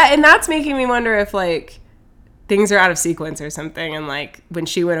 That's making me wonder if like things are out of sequence or something. And like when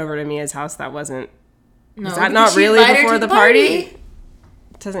she went over to Mia's house, that wasn't. No, is that not really before the party? It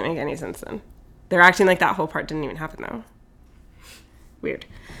doesn't make any sense then. They're acting like that whole part didn't even happen though. Weird.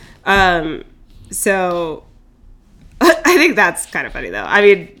 So I think that's kind of funny though. I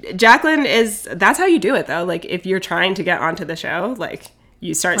mean, Jacqueline that's how you do it though. Like if you're trying to get onto the show, like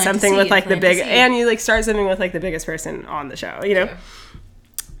you start something with like the biggest person on the show, you know? Yeah.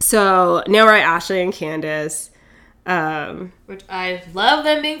 So now we're at Ashley and Candace. Which I love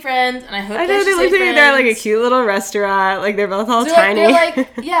them being friends, and I hope they look like they're like a cute little restaurant. Like they're both all tiny.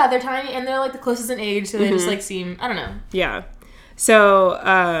 They're tiny, and they're like the closest in age, so they just like seem I don't know. Yeah. So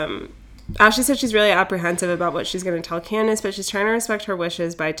Ashley said she's really apprehensive about what she's going to tell Candace, but she's trying to respect her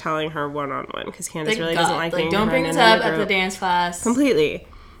wishes by telling her one-on-one because Candace really doesn't like being don't bring this up at the dance class. Completely.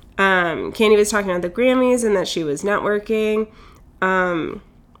 Candy was talking about the Grammys and that she was networking.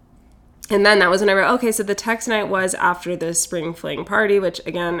 And then that was whenever, okay, so the text night was after the spring fling party, which,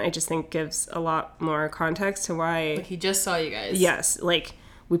 again, I just think gives a lot more context to why... Like, he just saw you guys. Yes. Like,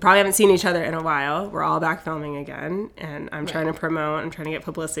 we probably haven't seen each other in a while. We're all back filming again. And I'm trying to promote, I'm trying to get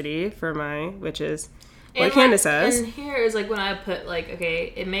publicity for which is what Candace says. And here is, like, when I put, like,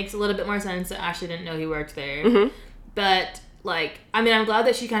 okay, it makes a little bit more sense that Ashley didn't know he worked there. Mm-hmm. But... Like, I mean, I'm glad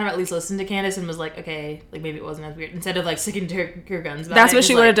that she kind of at least listened to Candace and was like, okay, like, maybe it wasn't as weird. Instead of, like, sticking to her guns about That's it. what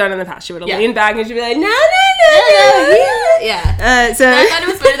she would have done in the past. She would have leaned back and she'd be like, no. Yeah. So I thought it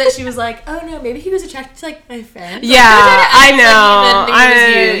was funny that she was like, oh, no, maybe he was attracted to, like, my friend. Yeah, I know.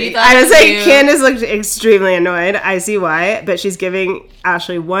 I was like, you. Candace looked extremely annoyed. I see why. But she's giving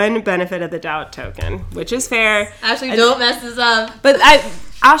Ashley one benefit of the doubt token, which is fair. Ashley, don't mess this up. But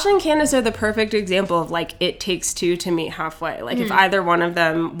Ashley and Candace are the perfect example of, like, it takes two to meet halfway. Like, if either one of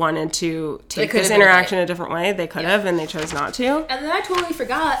them wanted to take this interaction a different way, they could have, and they chose not to. And then I totally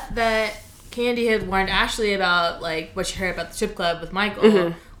forgot that Candy had warned Ashley about, like, what she heard about the strip club with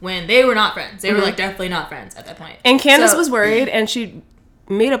Michael when they were not friends. They were, like, definitely not friends at that point. And Candace was worried, and she...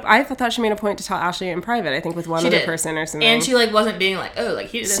 I thought she made a point to tell Ashley in private, I think with one other person or something. And she, like, wasn't being like, oh, like,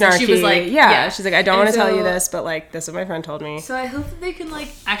 he did this. Snarky. She was like, yeah. She's like, I don't want to tell you this, but, like, this is what my friend told me. So I hope that they can, like,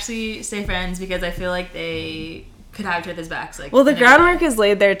 actually stay friends because I feel like they could have each other's backs. Like, well, the groundwork is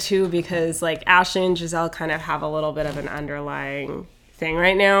laid there, too, because, like, Ashley and Giselle kind of have a little bit of an underlying thing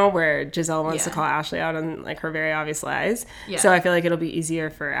right now where Giselle wants to call Ashley out on, like, her very obvious lies. Yeah. So I feel like it'll be easier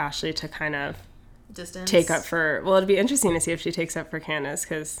for Ashley to kind of take up for... Well, it'd be interesting to see if she takes up for Candace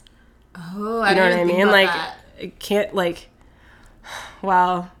because... Oh, I you know what I mean? Like, that. It can't, like,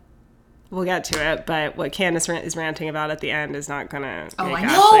 well, we'll get to it, but what Candace is ranting about at the end is not gonna. Oh, I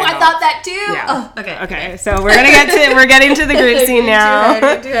know. I thought that too. Yeah. Oh, okay. So we're getting to the group scene now.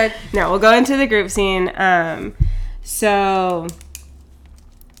 Too ahead. No, we'll go into the group scene. So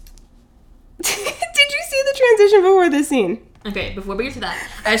did you see the transition before this scene? Okay, before we get to that,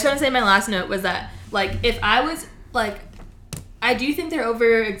 I just want to say my last note was that, like, if I was, like, I do think they're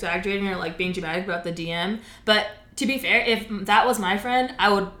over-exaggerating or, like, being dramatic about the DM, but to be fair, if that was my friend,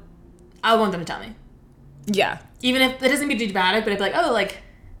 I would want them to tell me. Yeah. Even if it doesn't be dramatic, but I'd be like, oh, like,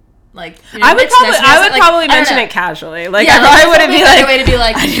 you know, I would probably mention it casually. Like, yeah, I probably wouldn't be like, way to be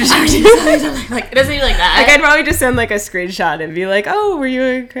like, I just like, it doesn't be like that. Like, I'd probably just send like a screenshot and be like, oh, were you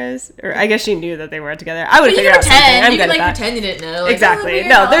and Chris? Or I guess she knew that they were together. I would figure out something. I'm good at that. Pretend you didn't know. Like, exactly.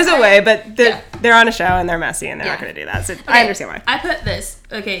 No, there's a way, but they're on a show and they're messy and they're not going to do that. So I understand why. I put this.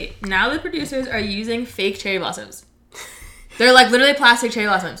 Okay, now the producers are using fake cherry blossoms. They're like literally plastic cherry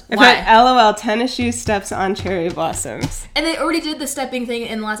blossoms. Why? I put LOL tennis shoe steps on cherry blossoms. And they already did the stepping thing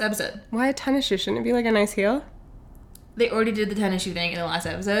in the last episode. Why a tennis shoe? Shouldn't it be like a nice heel? They already did the tennis shoe thing in the last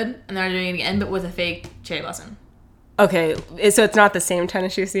episode, and they're doing it again, but with a fake cherry blossom. Okay, so it's not the same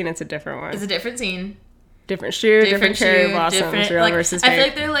tennis shoe scene, it's a different one. It's a different scene. Different shoe, different cherry blossoms, real versus fake. I feel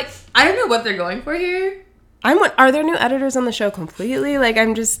like they're like, I don't know what they're going for here. Are there new editors on the show completely? Like,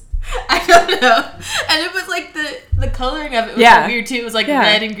 I'm just... I don't know. And it was like the coloring of it was like weird too. It was like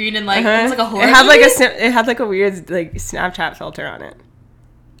red and green and like it was like a horror movie. It had like a weird like Snapchat filter on it.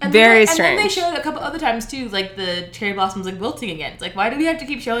 And Very strange. strange. And then they showed a couple other times too, like the cherry blossoms like wilting again. It's like, why do we have to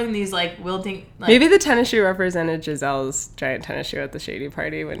keep showing these like wilting? Like, maybe the tennis shoe represented Giselle's giant tennis shoe at the Shady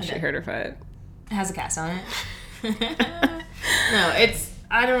party when she hurt her foot. It has a cast on it. No,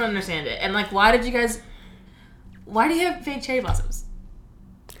 I don't understand it. And like, why do you have fake cherry blossoms?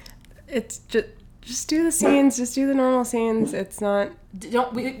 It's just do the scenes, just do the normal scenes. It's not.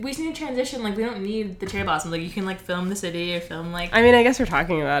 We just need to transition. Like, we don't need the cherry blossoms. Like, you can like film the city or film like. I mean, I guess we're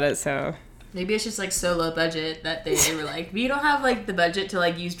talking about it, so. Maybe it's just like so low budget that they were like, we don't have like the budget to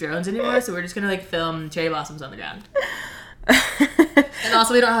like use drones anymore, so we're just gonna like film cherry blossoms on the ground. And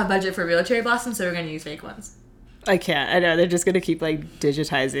also, we don't have budget for real cherry blossoms, so we're gonna use fake ones. I can't. I know. They're just going to keep, like,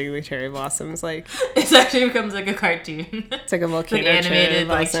 digitizing the cherry blossoms. Like, it actually becomes, like, a cartoon. It's like a volcano like animated,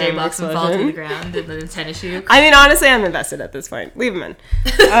 like, cherry blossom fall to the ground and then a tennis shoe. I mean, honestly, I'm invested at this point. Leave them in.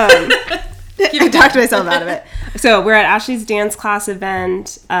 I talked myself out of it. So, we're at Ashley's dance class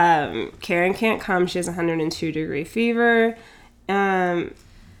event. Karen can't come. She has 102-degree fever. Robin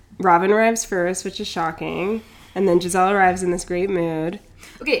arrives first, which is shocking. And then Giselle arrives in this great mood.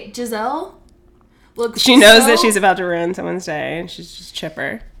 Okay, Giselle... She knows that she's about to ruin someone's day, and she's just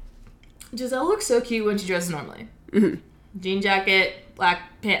chipper. Giselle looks so cute when she dresses normally. Mm-hmm. Jean jacket,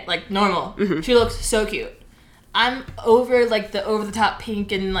 black pant, like normal. Mm-hmm. She looks so cute. I'm over like the over the top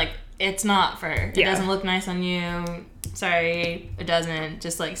pink and like it's not for her. It doesn't look nice on you. Sorry, it doesn't.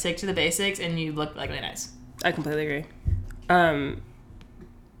 Just like stick to the basics, and you look like really nice. I completely agree.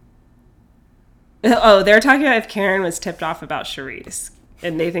 They're talking about if Karen was tipped off about Charisse,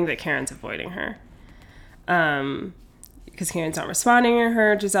 and they think that Karen's avoiding her. Because Karen's not responding to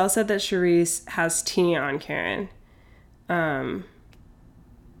her. Giselle said that Charisse has tea on Karen.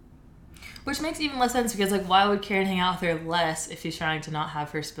 Which makes even less sense because, like, why would Karen hang out with her less if she's trying to not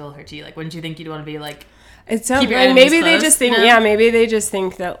have her spill her tea? Like, wouldn't you think you'd want to be, like, it's so, maybe they just think, maybe they just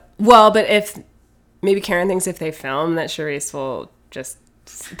think that, well, but if, maybe Karen thinks if they film that Charisse will just,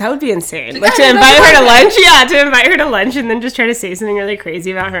 that would be insane. Like, to invite her to lunch, to invite her to lunch and then just try to say something really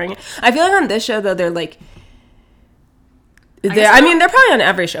crazy about her. I feel like on this show, though, they're, like, they're probably on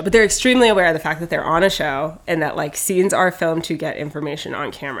every show, but they're extremely aware of the fact that they're on a show and that, like, scenes are filmed to get information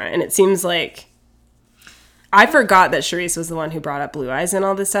on camera. And it seems like I forgot that Charisse was the one who brought up Blue Eyes and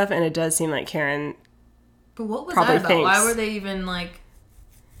all this stuff, and it does seem like Karen. But what was probably that about? Why were they even like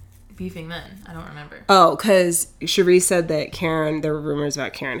beefing then? I don't remember. Oh, because Charisse said that Karen. There were rumors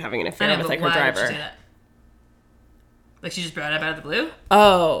about Karen having an affair with like her driver. Did she say that? Like she just brought it up out of the blue?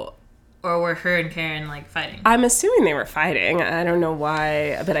 Oh. Or were her and Karen, like, fighting? I'm assuming they were fighting. I don't know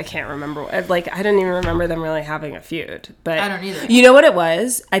why, but I can't remember. Like, I didn't even remember them really having a feud. But I don't either. You know what it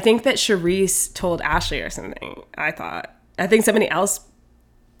was? I think that Charisse told Ashley or something, I thought. I think somebody else,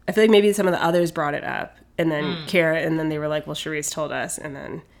 I feel like maybe some of the others brought it up. And then Karen, and then they were like, well, Charisse told us. And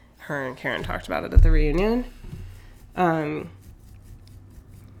then her and Karen talked about it at the reunion.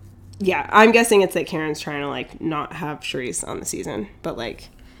 Yeah, I'm guessing it's that Karen's trying to, like, not have Charisse on the season. But, like...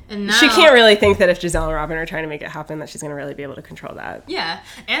 And now, she can't really think that if Giselle and Robin are trying to make it happen that she's going to really be able to control that. Yeah.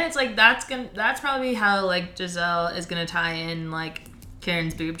 And it's like that's probably how like Giselle is going to tie in like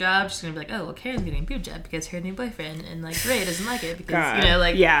Karen's boob job, she's gonna be like, oh, well, Karen's getting a boob job because her new boyfriend, and like Ray doesn't like it because God. you know,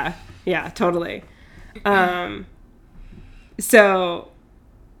 like yeah, totally. So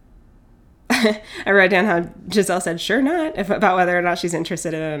I wrote down how Giselle said, "Sure not," about whether or not she's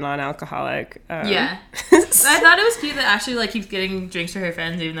interested in a non-alcoholic. Yeah, I thought it was cute that Ashley like keeps getting drinks for her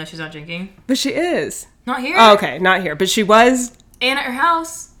friends even though she's not drinking. But she is Not here. Oh, okay, not here, but she was. And at her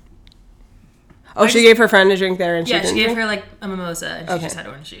house. Oh, she gave her friend a drink there, and she didn't she gave drink? her like a mimosa, and she Okay. just had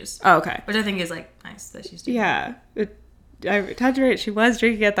orange juice. Oh, okay. Which I think is like nice that she's doing. Yeah. I talked to her. She was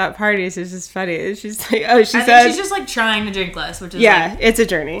drinking at that party, so it's just funny. She's like, oh, she I said, think she's just like trying to drink less, which is yeah, like, it's a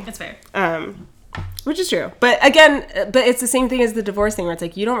journey. it's fair. Which is true. But again, it's the same thing as the divorce thing, where it's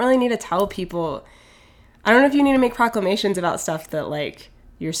like you don't really need to tell people. I don't know if you need to make proclamations about stuff that like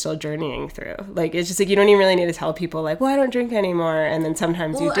you're still journeying through. Like it's just like you don't even really need to tell people like, well, I don't drink anymore, and then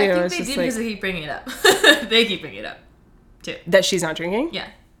sometimes you do. I think It's they just do like because they keep bringing it up. They keep bringing it up too. that she's not drinking. Yeah.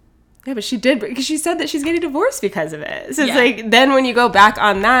 Yeah, but she did because she said that she's getting divorced because of it. So it's Yeah. like then when you go back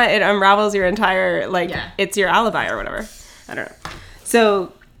on that, it unravels your entire Yeah. it's your alibi or whatever. I don't know.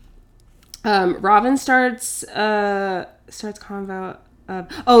 So Robin starts convo.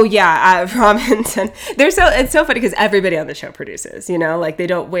 Robinson. It's so funny because everybody on the show produces. You know, like they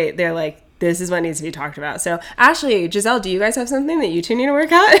don't wait. They're like, this is what needs to be talked about. So Ashley, Giselle, do you guys have something that you two need to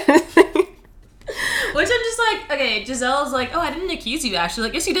work out? Which I'm just like, okay, Giselle's like, oh, I didn't accuse you, Ashley.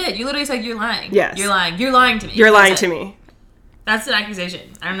 Like, yes, you did. You literally said you're lying. Yes. You're lying. You're lying to me. You're lying That's to it. me. That's an accusation.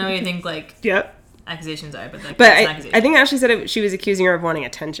 I don't know what you think, like, Yep. accusations are, but, like, But that's an accusation. I think Ashley said she was accusing her of wanting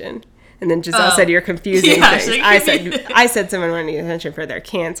attention. And then Giselle Oh. said you're confusing Yeah, things. she I confused- said someone wanting attention for their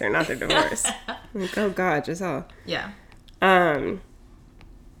cancer, not their divorce. I'm like, oh God, Giselle. Yeah.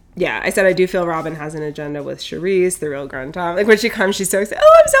 Yeah, I said I do feel Robin has an agenda with Charisse, the real grand dame. Like when she comes, she's so excited.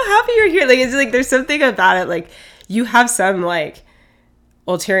 Oh, I'm so happy you're here. Like it's like there's something about it. Like you have some like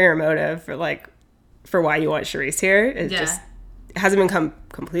ulterior motive for why you want Charisse here. It just hasn't become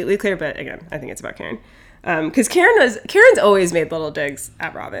completely clear. But again, I think it's about Karen. Because Karen's always made little digs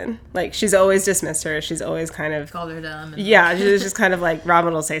at Robin. Like she's always dismissed her. She's always kind of Called her dumb. And yeah. She's just kind of like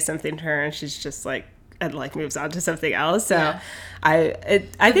Robin will say something to her, and she's just like and like moves on to something else. So Yeah. I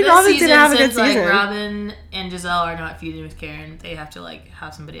think This Robin's season, gonna have a good since, season. Like, Robin and Giselle are not feuding with Karen. They have to like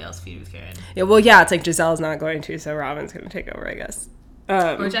have somebody else feud with Karen. Yeah, well, yeah, it's like Giselle's not going to, so Robin's going to take over, I guess.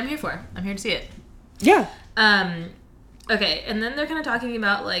 Which I'm here for. I'm here to see it. Yeah. Okay, and then they're kind of talking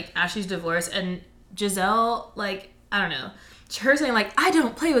about like Ashley's divorce and Giselle, like, I don't know, her saying like, I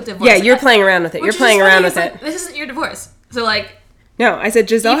don't play with divorce. Yeah, you're playing around with it. You're playing around with it. This isn't your divorce. So like, No, I said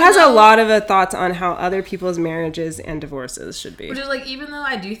Giselle Even has a though- lot of thoughts on how other people's marriages and divorces should be. which is like, even though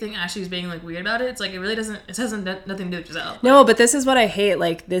I do think Ashley's being like weird about it, it's like it really doesn't. It has nothing to do with Giselle. No, but this is what I hate.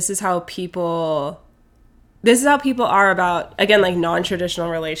 Like, this is how people are about, again, like non-traditional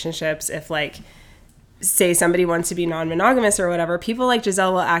relationships. If like, say somebody wants to be non-monogamous or whatever, people like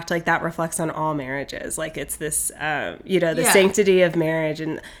Giselle will act like that reflects on all marriages. Like it's this, the Yeah. sanctity of marriage.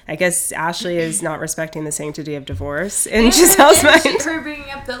 And I guess Ashley is not respecting the sanctity of divorce in Giselle's mind. Her bringing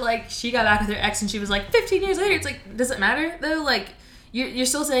up that like she got back with her ex and she was like 15 years later. It's like, does it matter though? Like you're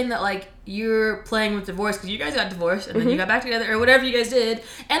still saying that like you're playing with divorce because you guys got divorced and then you got back together or whatever you guys did.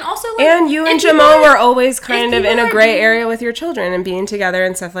 And also like, And you and if people Jamal are- were always kind if of in people a are gray being- area with your children and being together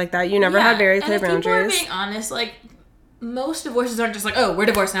and stuff like that. You never had very clear and if people are boundaries. being honest, like most divorces aren't just like, oh, we're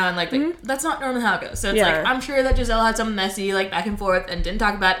divorced now, and like that's not normally how it goes. So it's Yeah. like I'm sure that Giselle had some messy like back and forth and didn't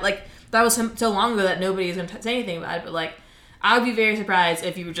talk about it. Like that was so long ago that nobody is gonna say anything about it. But like I would be very surprised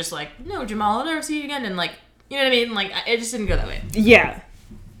if you were just like, no, Jamal, I'll never see you again, and like you know what I mean? Like it just didn't go that way. Yeah.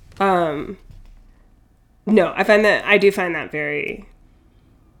 No, I do find that very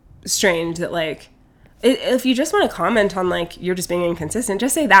strange that like if you just want to comment on like you're just being inconsistent,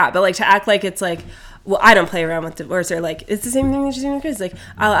 just say that. But like to act like it's like, well, I don't play around with divorce, or like it's the same thing that you're doing with kids. Like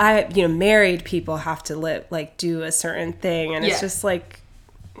I married people have to do a certain thing, and it's Yeah. just like,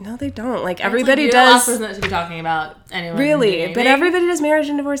 no, they don't. Like And everybody it's like, you're the last does. person that should be talking about anyone Really, doing but anything. everybody does marriage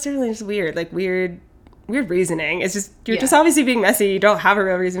and divorce differently. It's weird, like weird reasoning. It's just you're Yeah. just obviously being messy. You don't have a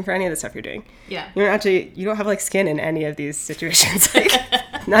real reason for any of the stuff you're doing. Yeah. You don't have like skin in any of these situations.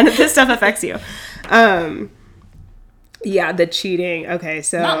 Like none of this stuff affects you. Yeah, the cheating. Okay,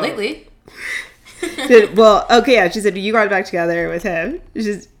 so Not lately. okay, yeah. She said you got back together with him.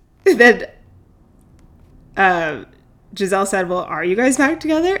 Then Giselle said, well, are you guys back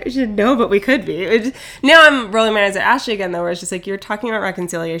together? She said, no, but we could be. Now I'm rolling my eyes at Ashley again, though, where it's just like, you're talking about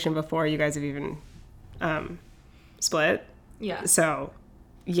reconciliation before you guys have even split. Yeah. So,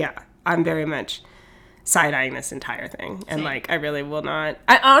 yeah, I'm very much side-eyeing this entire thing. And, Same. like, I really will not.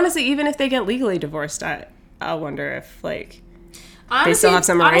 I honestly, even if they get legally divorced, I'll wonder if, like... they still have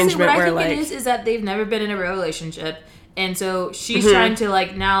some arrangement what I where think like it is that they've never been in a relationship. And so she's trying to,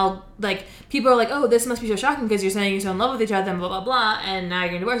 like, now, like, people are like, oh, this must be so shocking because you're saying you're so in love with each other and blah, blah, blah, and now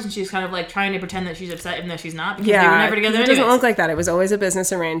you're getting divorced. And she's kind of, like, trying to pretend that she's upset even though she's not because they were never together it anyways. doesn't look like that. It was always a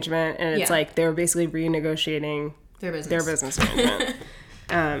business arrangement, and it's like they were basically renegotiating their business arrangement.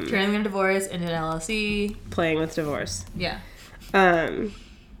 Turning their divorce into an LLC. Playing with divorce. Yeah.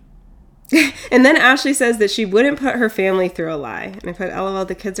 And then Ashley says that she wouldn't put her family through a lie. And I put, LOL,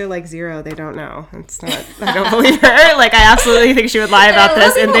 the kids are like 0. They don't know. It's not, I don't believe her. Like, I absolutely think she would lie about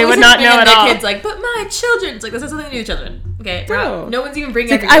this, and they would not know at all. Kids like, but my children. It's like, this has something to do with children. Okay? No one's even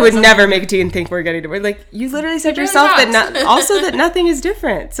bringing it. Like, I would never make a teen think we're getting divorced. Like, you literally said yourself that also that nothing is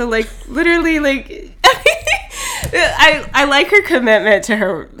different. So, like, literally, like, I like her commitment to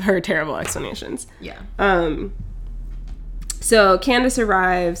her terrible explanations. Yeah. So Candace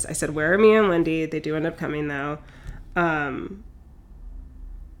arrives. I said, where are Mia and Wendy? They do end up coming, though.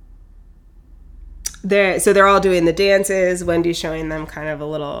 They're all doing the dances. Wendy's showing them kind of a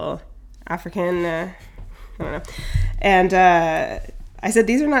little African, I don't know. And I said,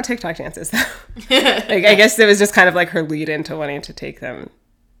 these are not TikTok dances, though. Like, I guess it was just kind of like her lead into wanting to take them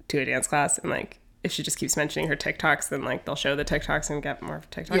to a dance class. And, like, if she just keeps mentioning her TikToks, then, like, they'll show the TikToks and get more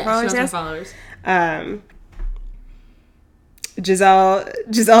TikTok followers. Yeah, followers. Giselle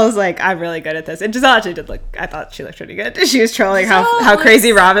is like, I'm really good at this. And Giselle actually did look, I thought she looked pretty good. She was trolling how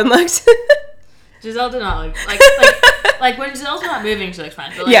crazy Robin looked. Giselle did not look, like when Giselle's not moving, she looks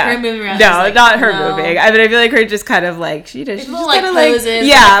fine. But, like, her moving around. No, like, not her moving. I mean, I feel like her just kind of, like, she did. She just like, kind of, poses,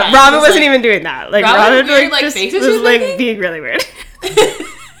 yeah, like, Robin wasn't even doing that. Like, Robin like, just was, like, being really weird.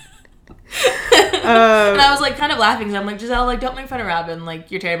 And I was, like, kind of laughing because I'm like, Giselle, like, don't make fun of Robin.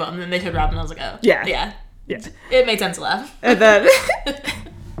 Like, you're terrible. And then they showed Robin, and I was like, oh. Yeah. It made sense to laugh. And then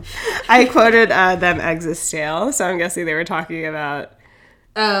I quoted them eggs is stale, so I'm guessing they were talking about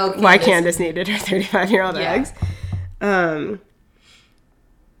why Candace needed her 35-year-old eggs.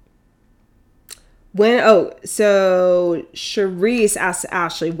 So Charisse asked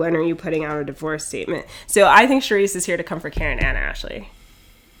Ashley, when are you putting out a divorce statement? So I think Charisse is here to come for Karen and Ashley.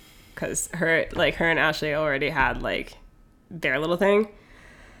 Because her and Ashley already had, like, their little thing.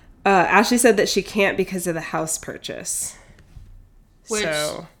 Ashley said that she can't because of the house purchase. Which...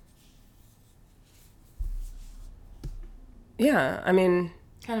 So, yeah, I mean...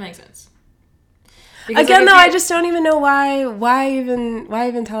 kind of makes sense. Because, again, though, I just don't even know why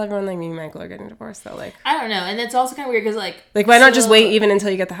even tell everyone, like, me and Michael are getting divorced, though. Like, I don't know. And it's also kind of weird because, like... Like, why not just wait even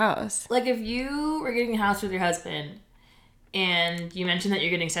until you get the house? Like, if you were getting a house with your husband and you mentioned that you're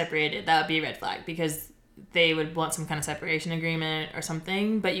getting separated, that would be a red flag because... they would want some kind of separation agreement or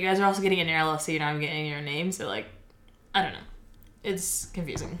something, but you guys are also getting in your LLC and I'm getting your name, so, like, I don't know. It's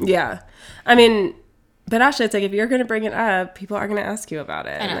confusing. Yeah. I mean, but Ashley, it's like, if you're going to bring it up, people are going to ask you about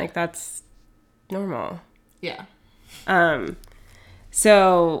it. And, like, that's normal. Yeah.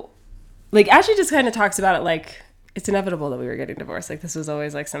 So, like, Ashley just kind of talks about it like, it's inevitable that we were getting divorced. Like, this was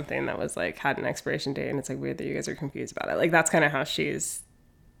always, like, something that was, like, had an expiration date, and it's, like, weird that you guys are confused about it. Like, that's kind of how she's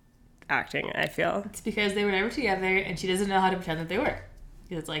acting, I feel. It's because they were never together and she doesn't know how to pretend that they were.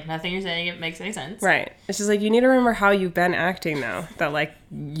 Because it's like nothing you're saying it makes any sense. Right. It's just like you need to remember how you've been acting though. That like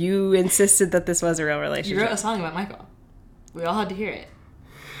you insisted that this was a real relationship. You wrote a song about Michael. We all had to hear it.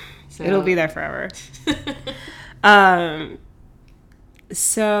 So. It'll be there forever.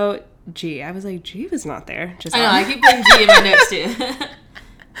 So G. I was like, G was not there. Giselle. I know, I keep putting G in my notes too.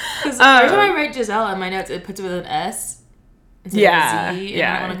 Because every time I write Giselle in my notes, it puts it with an S. Yeah, Z, and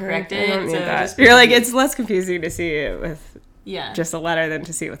I don't want to correct it. Don't need that. You're like, it's less confusing to see it with Yeah. Just a letter than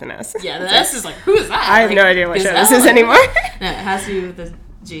to see it with an S. Yeah, the S is like, who is that? I have no idea what show this is anymore. No, it has to be with a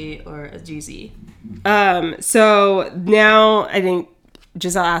G or a GZ. So now I think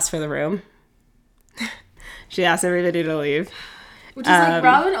Giselle asked for the room. She asked everybody to leave. Which is like,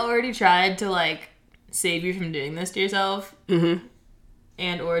 Robin already tried to like save you from doing this to yourself. Mm-hmm.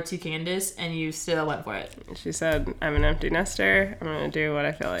 And or to Candace, and you still went for it. She said, I'm an empty nester. I'm going to do what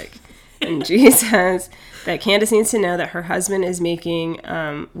I feel like. And G says that Candace needs to know that her husband is making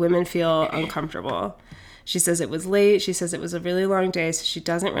women feel uncomfortable. She says it was late. She says it was a really long day, so she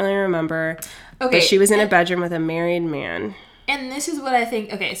doesn't really remember. Okay. But she was in a bedroom with a married man. And this is what I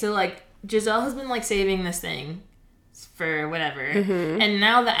think. Okay, so like Giselle has been like saving this thing for whatever. Mm-hmm. And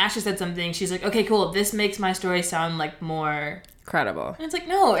now that Ashley said something, she's like, okay, cool. This makes my story sound like more credible. And it's like,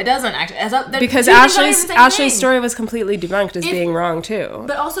 no, it doesn't actually. Because Ashley's story was completely debunked as being wrong too.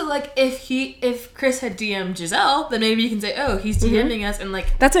 But also, like, if Chris had DM'd Giselle, then maybe you can say, oh, he's DMing us, and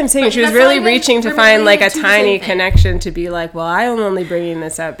like that's what I'm saying. She was really reaching to find like a tiny connection to be like, well, I'm only bringing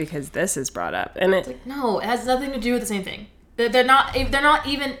this up because this is brought up, and it's like, no, it has nothing to do with the same thing. They're not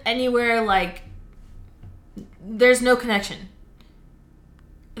even anywhere like. There's no connection.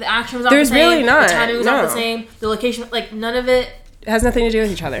 The action was not the same. There's really not. The timing was not the same. The location, like none of it. It has nothing to do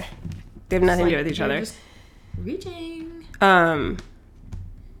with each other. They have nothing to do with each other. Just reaching.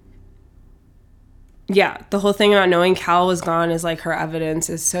 Yeah, the whole thing about knowing Cal was gone is like her evidence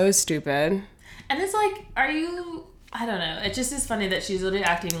is so stupid. And it's like, I don't know. It just is funny that she's literally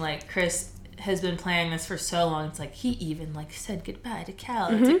acting like Chris has been planning this for so long. It's like, he even like said goodbye to Cal.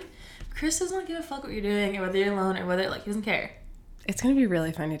 It's like, Chris does not give a fuck what you're doing or whether you're alone or whether, like, he doesn't care. It's going to be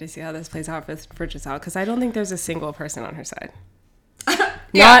really funny to see how this plays out for Giselle because I don't think there's a single person on her side.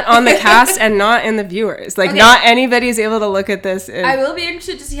 Not on the cast and not in the viewers. Like, not anybody's able to look at this. I will be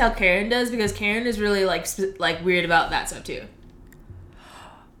interested to see how Karen does because Karen is really, like weird about that stuff, too.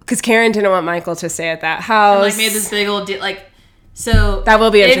 Because Karen didn't want Michael to stay at that house. And, like, made this big old deal. Like, so... That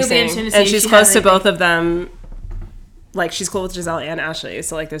will be interesting. And she's close to both of them. Like, she's cool with Giselle and Ashley,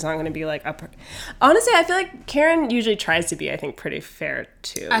 so, like, there's not going to be, like, honestly, I feel like Karen usually tries to be, I think, pretty fair,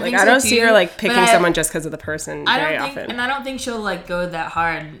 too. I don't see her, like, picking someone just because of the person very often. And I don't think she'll, like, go that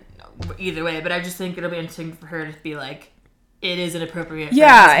hard either way, but I just think it'll be interesting for her to be, like, it is inappropriate.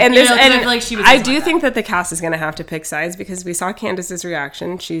 Yeah, and this, and I feel like she was I do think that the cast is going to have to pick sides because we saw Candace's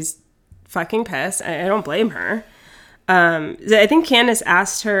reaction. She's fucking pissed. I don't blame her. I think Candace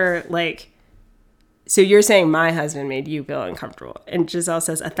asked her, like, so you're saying my husband made you feel uncomfortable. And Giselle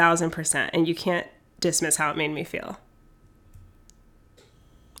says 1,000%. And you can't dismiss how it made me feel.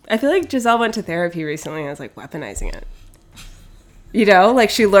 I feel like Giselle went to therapy recently and was like weaponizing it. You know, like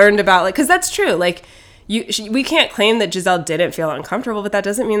she learned about like, because that's true. Like we can't claim that Giselle didn't feel uncomfortable, but that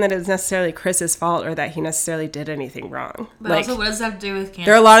doesn't mean that it's necessarily Chris's fault or that he necessarily did anything wrong. But also, what does that have to do with Candace?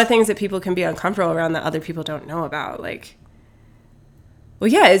 There are a lot of things that people can be uncomfortable around that other people don't know about. Like, well,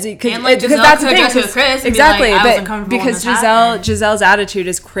 yeah, because that's the thing. Chris exactly, like, but because Giselle's attitude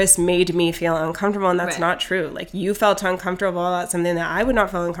is Chris made me feel uncomfortable, and that's not true. Like you felt uncomfortable about something that I would not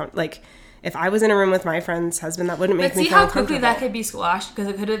feel uncomfortable. Like if I was in a room with my friend's husband, that wouldn't make me feel uncomfortable. See how quickly that could be squashed because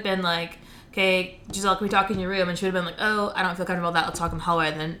it could have been like, okay, Giselle, can we talk in your room? And she would have been like, oh, I don't feel comfortable with that. Let's talk in the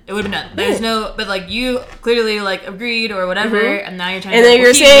hallway. Then it would have been done. There's no, but like you clearly like agreed or whatever, and now you're trying. And then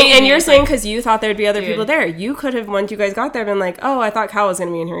you're saying because you thought there'd be other people there, you could have once you guys got there been like, oh, I thought Cal was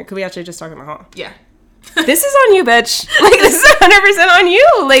gonna be in here. Could we actually just talk in the hall? Yeah. This is on you, bitch. Like this is 100% on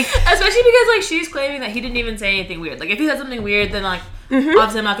you. Like especially because like she's claiming that he didn't even say anything weird. Like if he said something weird, then like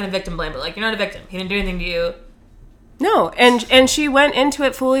obviously I'm not gonna victim blame, but like you're not a victim. He didn't do anything to you. No, and she went into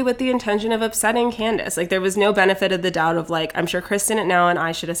it fully with the intention of upsetting Candace. Like, there was no benefit of the doubt of, like, I'm sure Chris didn't know and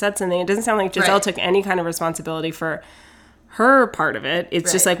I should have said something. It doesn't sound like Giselle took any kind of responsibility for her part of it.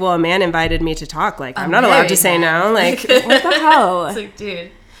 It's just like, well, a man invited me to talk. Like, I'm not allowed to say no. Like, what the hell? It's like,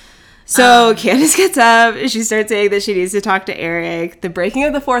 dude. So Candace gets up. She starts saying that she needs to talk to Eric. The breaking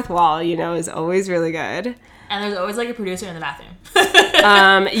of the fourth wall, you know, is always really good. And there's always, like, a producer in the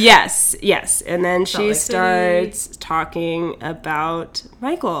bathroom. Yes. And then she starts talking about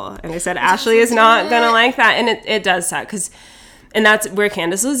Michael. And I said, Ashley is not going to like that. And it does suck. And that's where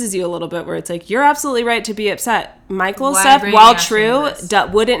Candace loses you a little bit, where it's like, you're absolutely right to be upset. Michael's stuff, while true,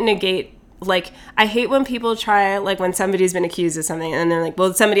 wouldn't negate, like, I hate when people try, like, when somebody's been accused of something, and they're like,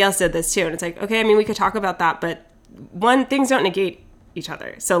 well, somebody else did this too. And it's like, okay, I mean, we could talk about that, but things don't negate each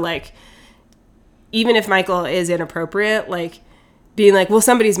other. So, like, even if Michael is inappropriate, like, being like, well,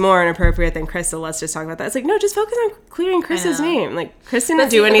 somebody's more inappropriate than Chris, so let's just talk about that. It's like, no, just focus on clearing Chris's name. Like, Chris didn't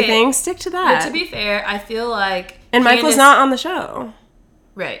do anything. Okay. Stick to that. But to be fair, I feel like... And Michael's not on the show.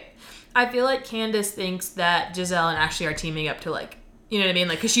 Right. I feel like Candace thinks that Giselle and Ashley are teaming up to, like, you know what I mean?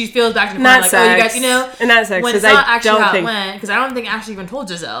 Like, because she feels back to the point, like, oh, you guys, you know? And that's sex. When it's not actually how it went. Because I don't think Ashley even told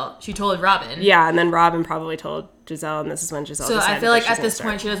Giselle. She told Robin. Yeah, and then Robin probably told Giselle, and this is when Giselle decided. So I feel like at this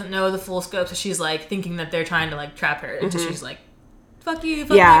point, she doesn't know the full scope, so she's, like, thinking that they're trying to, like, trap her. Until she's like, fuck you,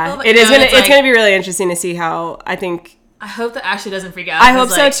 fuck Michael. It's gonna be really interesting to see how, I hope that Ashley doesn't freak out. I hope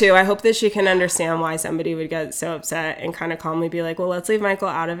so, too. I hope that she can understand why somebody would get so upset and kind of calmly be like, well, let's leave Michael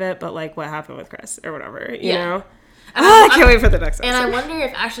out of it, but, like, what happened with Chris or whatever, you know? I can't wait for the next episode. And I wonder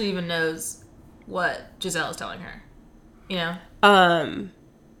if Ashley even knows what Giselle is telling her. You know?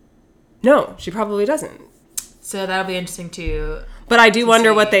 No, she probably doesn't. So that'll be interesting, too. But I do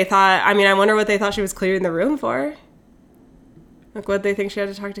wonder what they thought. I mean, I wonder what they thought she was clearing the room for. Like, what they think she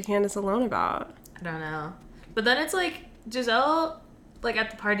had to talk to Candace alone about. I don't know. But then it's like, Giselle, like,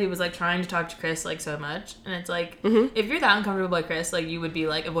 at the party was, like, trying to talk to Chris, like, so much. And it's like, if you're that uncomfortable by Chris, like, you would be,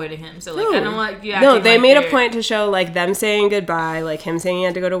 like, avoiding him. So, like, I don't want you acting No, they like made a point to show, like, them saying goodbye, like, him saying he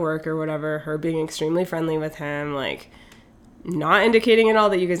had to go to work or whatever, her being extremely friendly with him, like, not indicating at all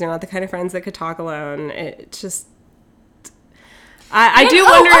that you guys are not the kind of friends that could talk alone. It's just... I do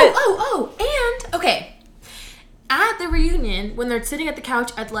wonder. And okay, at the reunion when they're sitting at the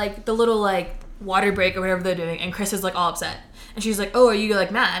couch at like the little like water break or whatever they're doing, and Chris is like all upset, and she's like, "Oh, are you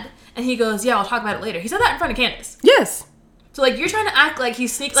like mad?" And he goes, "Yeah, I'll talk about it later." He said that in front of Candace. Yes. So like you're trying to act like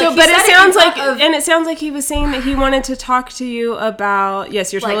he's sneaking. So, Like, but it sounds like, and it sounds like he was saying that he wanted to talk to you about.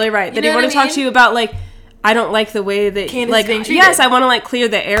 Yes, you're totally right. That he wanted to talk to you about like, I don't like the way that Candace like. being treated. Yes, I want to like clear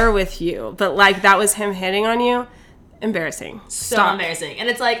the air with you, but like that was him hitting on you. Embarrassing. So Stop. embarrassing. And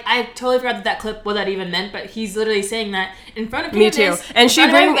it's like I totally forgot that clip what that even meant, but he's literally saying that in front of Me Candace. too.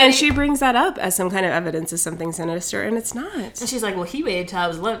 And she brings that up as some kind of evidence of something sinister, and it's not. And she's like, "Well, he waited till I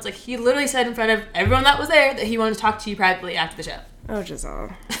was alone." It's like he literally said in front of everyone that was there that he wanted to talk to you privately after the show. Oh,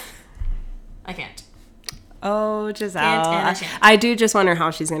 Giselle. I can't. Oh, Giselle. I I do just wonder how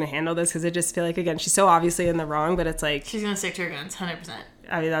she's going to handle this, because I just feel like, again, she's so obviously in the wrong, but it's like... She's going to stick to her guns, 100%.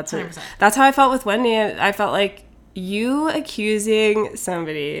 I mean, that's 100%. That's how I felt with Wendy. I felt like you accusing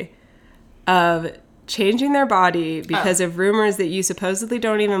somebody of changing their body because of rumors that you supposedly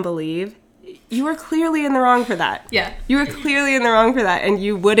don't even believe, you were clearly in the wrong for that. Yeah. You were clearly in the wrong for that, and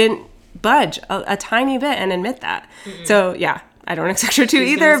you wouldn't budge a tiny bit and admit that. Mm-mm. So, yeah, I don't expect her to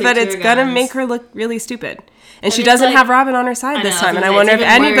either, but it's going to make her look really stupid. And she doesn't have Robin on her side this time. And I wonder if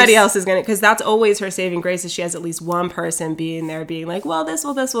anybody else is going to, because that's always her saving grace, is she has at least one person being there being like, well, this,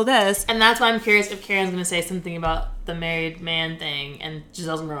 well, this, well, this. And that's why I'm curious if Karen's going to say something about the married man thing, and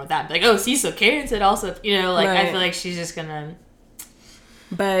Giselle's going to run with that. Like, oh, see, so Karen said also, you know, like, right. I feel like she's just going to...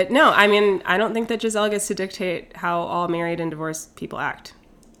 But no, I mean, I don't think that Giselle gets to dictate how all married and divorced people act.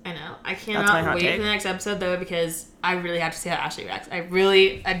 I know. I cannot wait for the next episode, though, because I really have to see how Ashley reacts.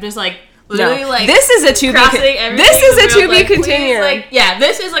 I'm just like... Literally, like, this is a to be continued. Like, yeah,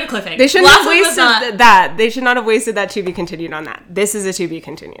 this is like a cliffhanger. They shouldn't have wasted that. They should not have wasted that to be continued on that. This is a to be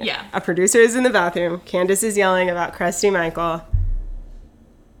continued. Yeah. A producer is in the bathroom. Candace is yelling about Crusty Michael.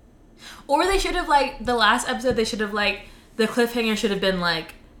 Or they should have, like, the last episode, they should have, like, the cliffhanger should have been,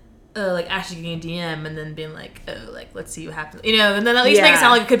 like Ashley getting a DM and then being like, oh, like, let's see what happens. You know, and then at least make it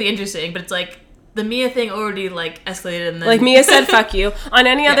sound like it could be interesting. But it's like, the Mia thing already, like, escalated and then... Like, Mia said, fuck you. On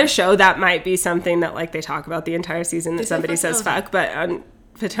any other show, that might be something that, like, they talk about the entire season, that somebody says fuck. But on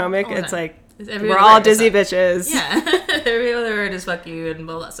Potomac, it's like, we're all dizzy bitches. Yeah. Every other word is fuck you and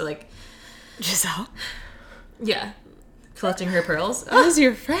blah, blah. So, like... Giselle? Yeah. Collecting her pearls. I was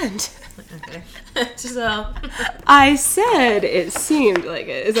your friend. Okay. Giselle. I said it seemed like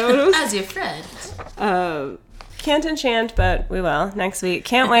it. Is that what it was? As your friend. Can't enchant, but we will next week.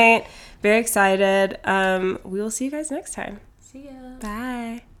 Can't wait. Very excited. We will see you guys next time. See ya.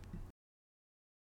 Bye.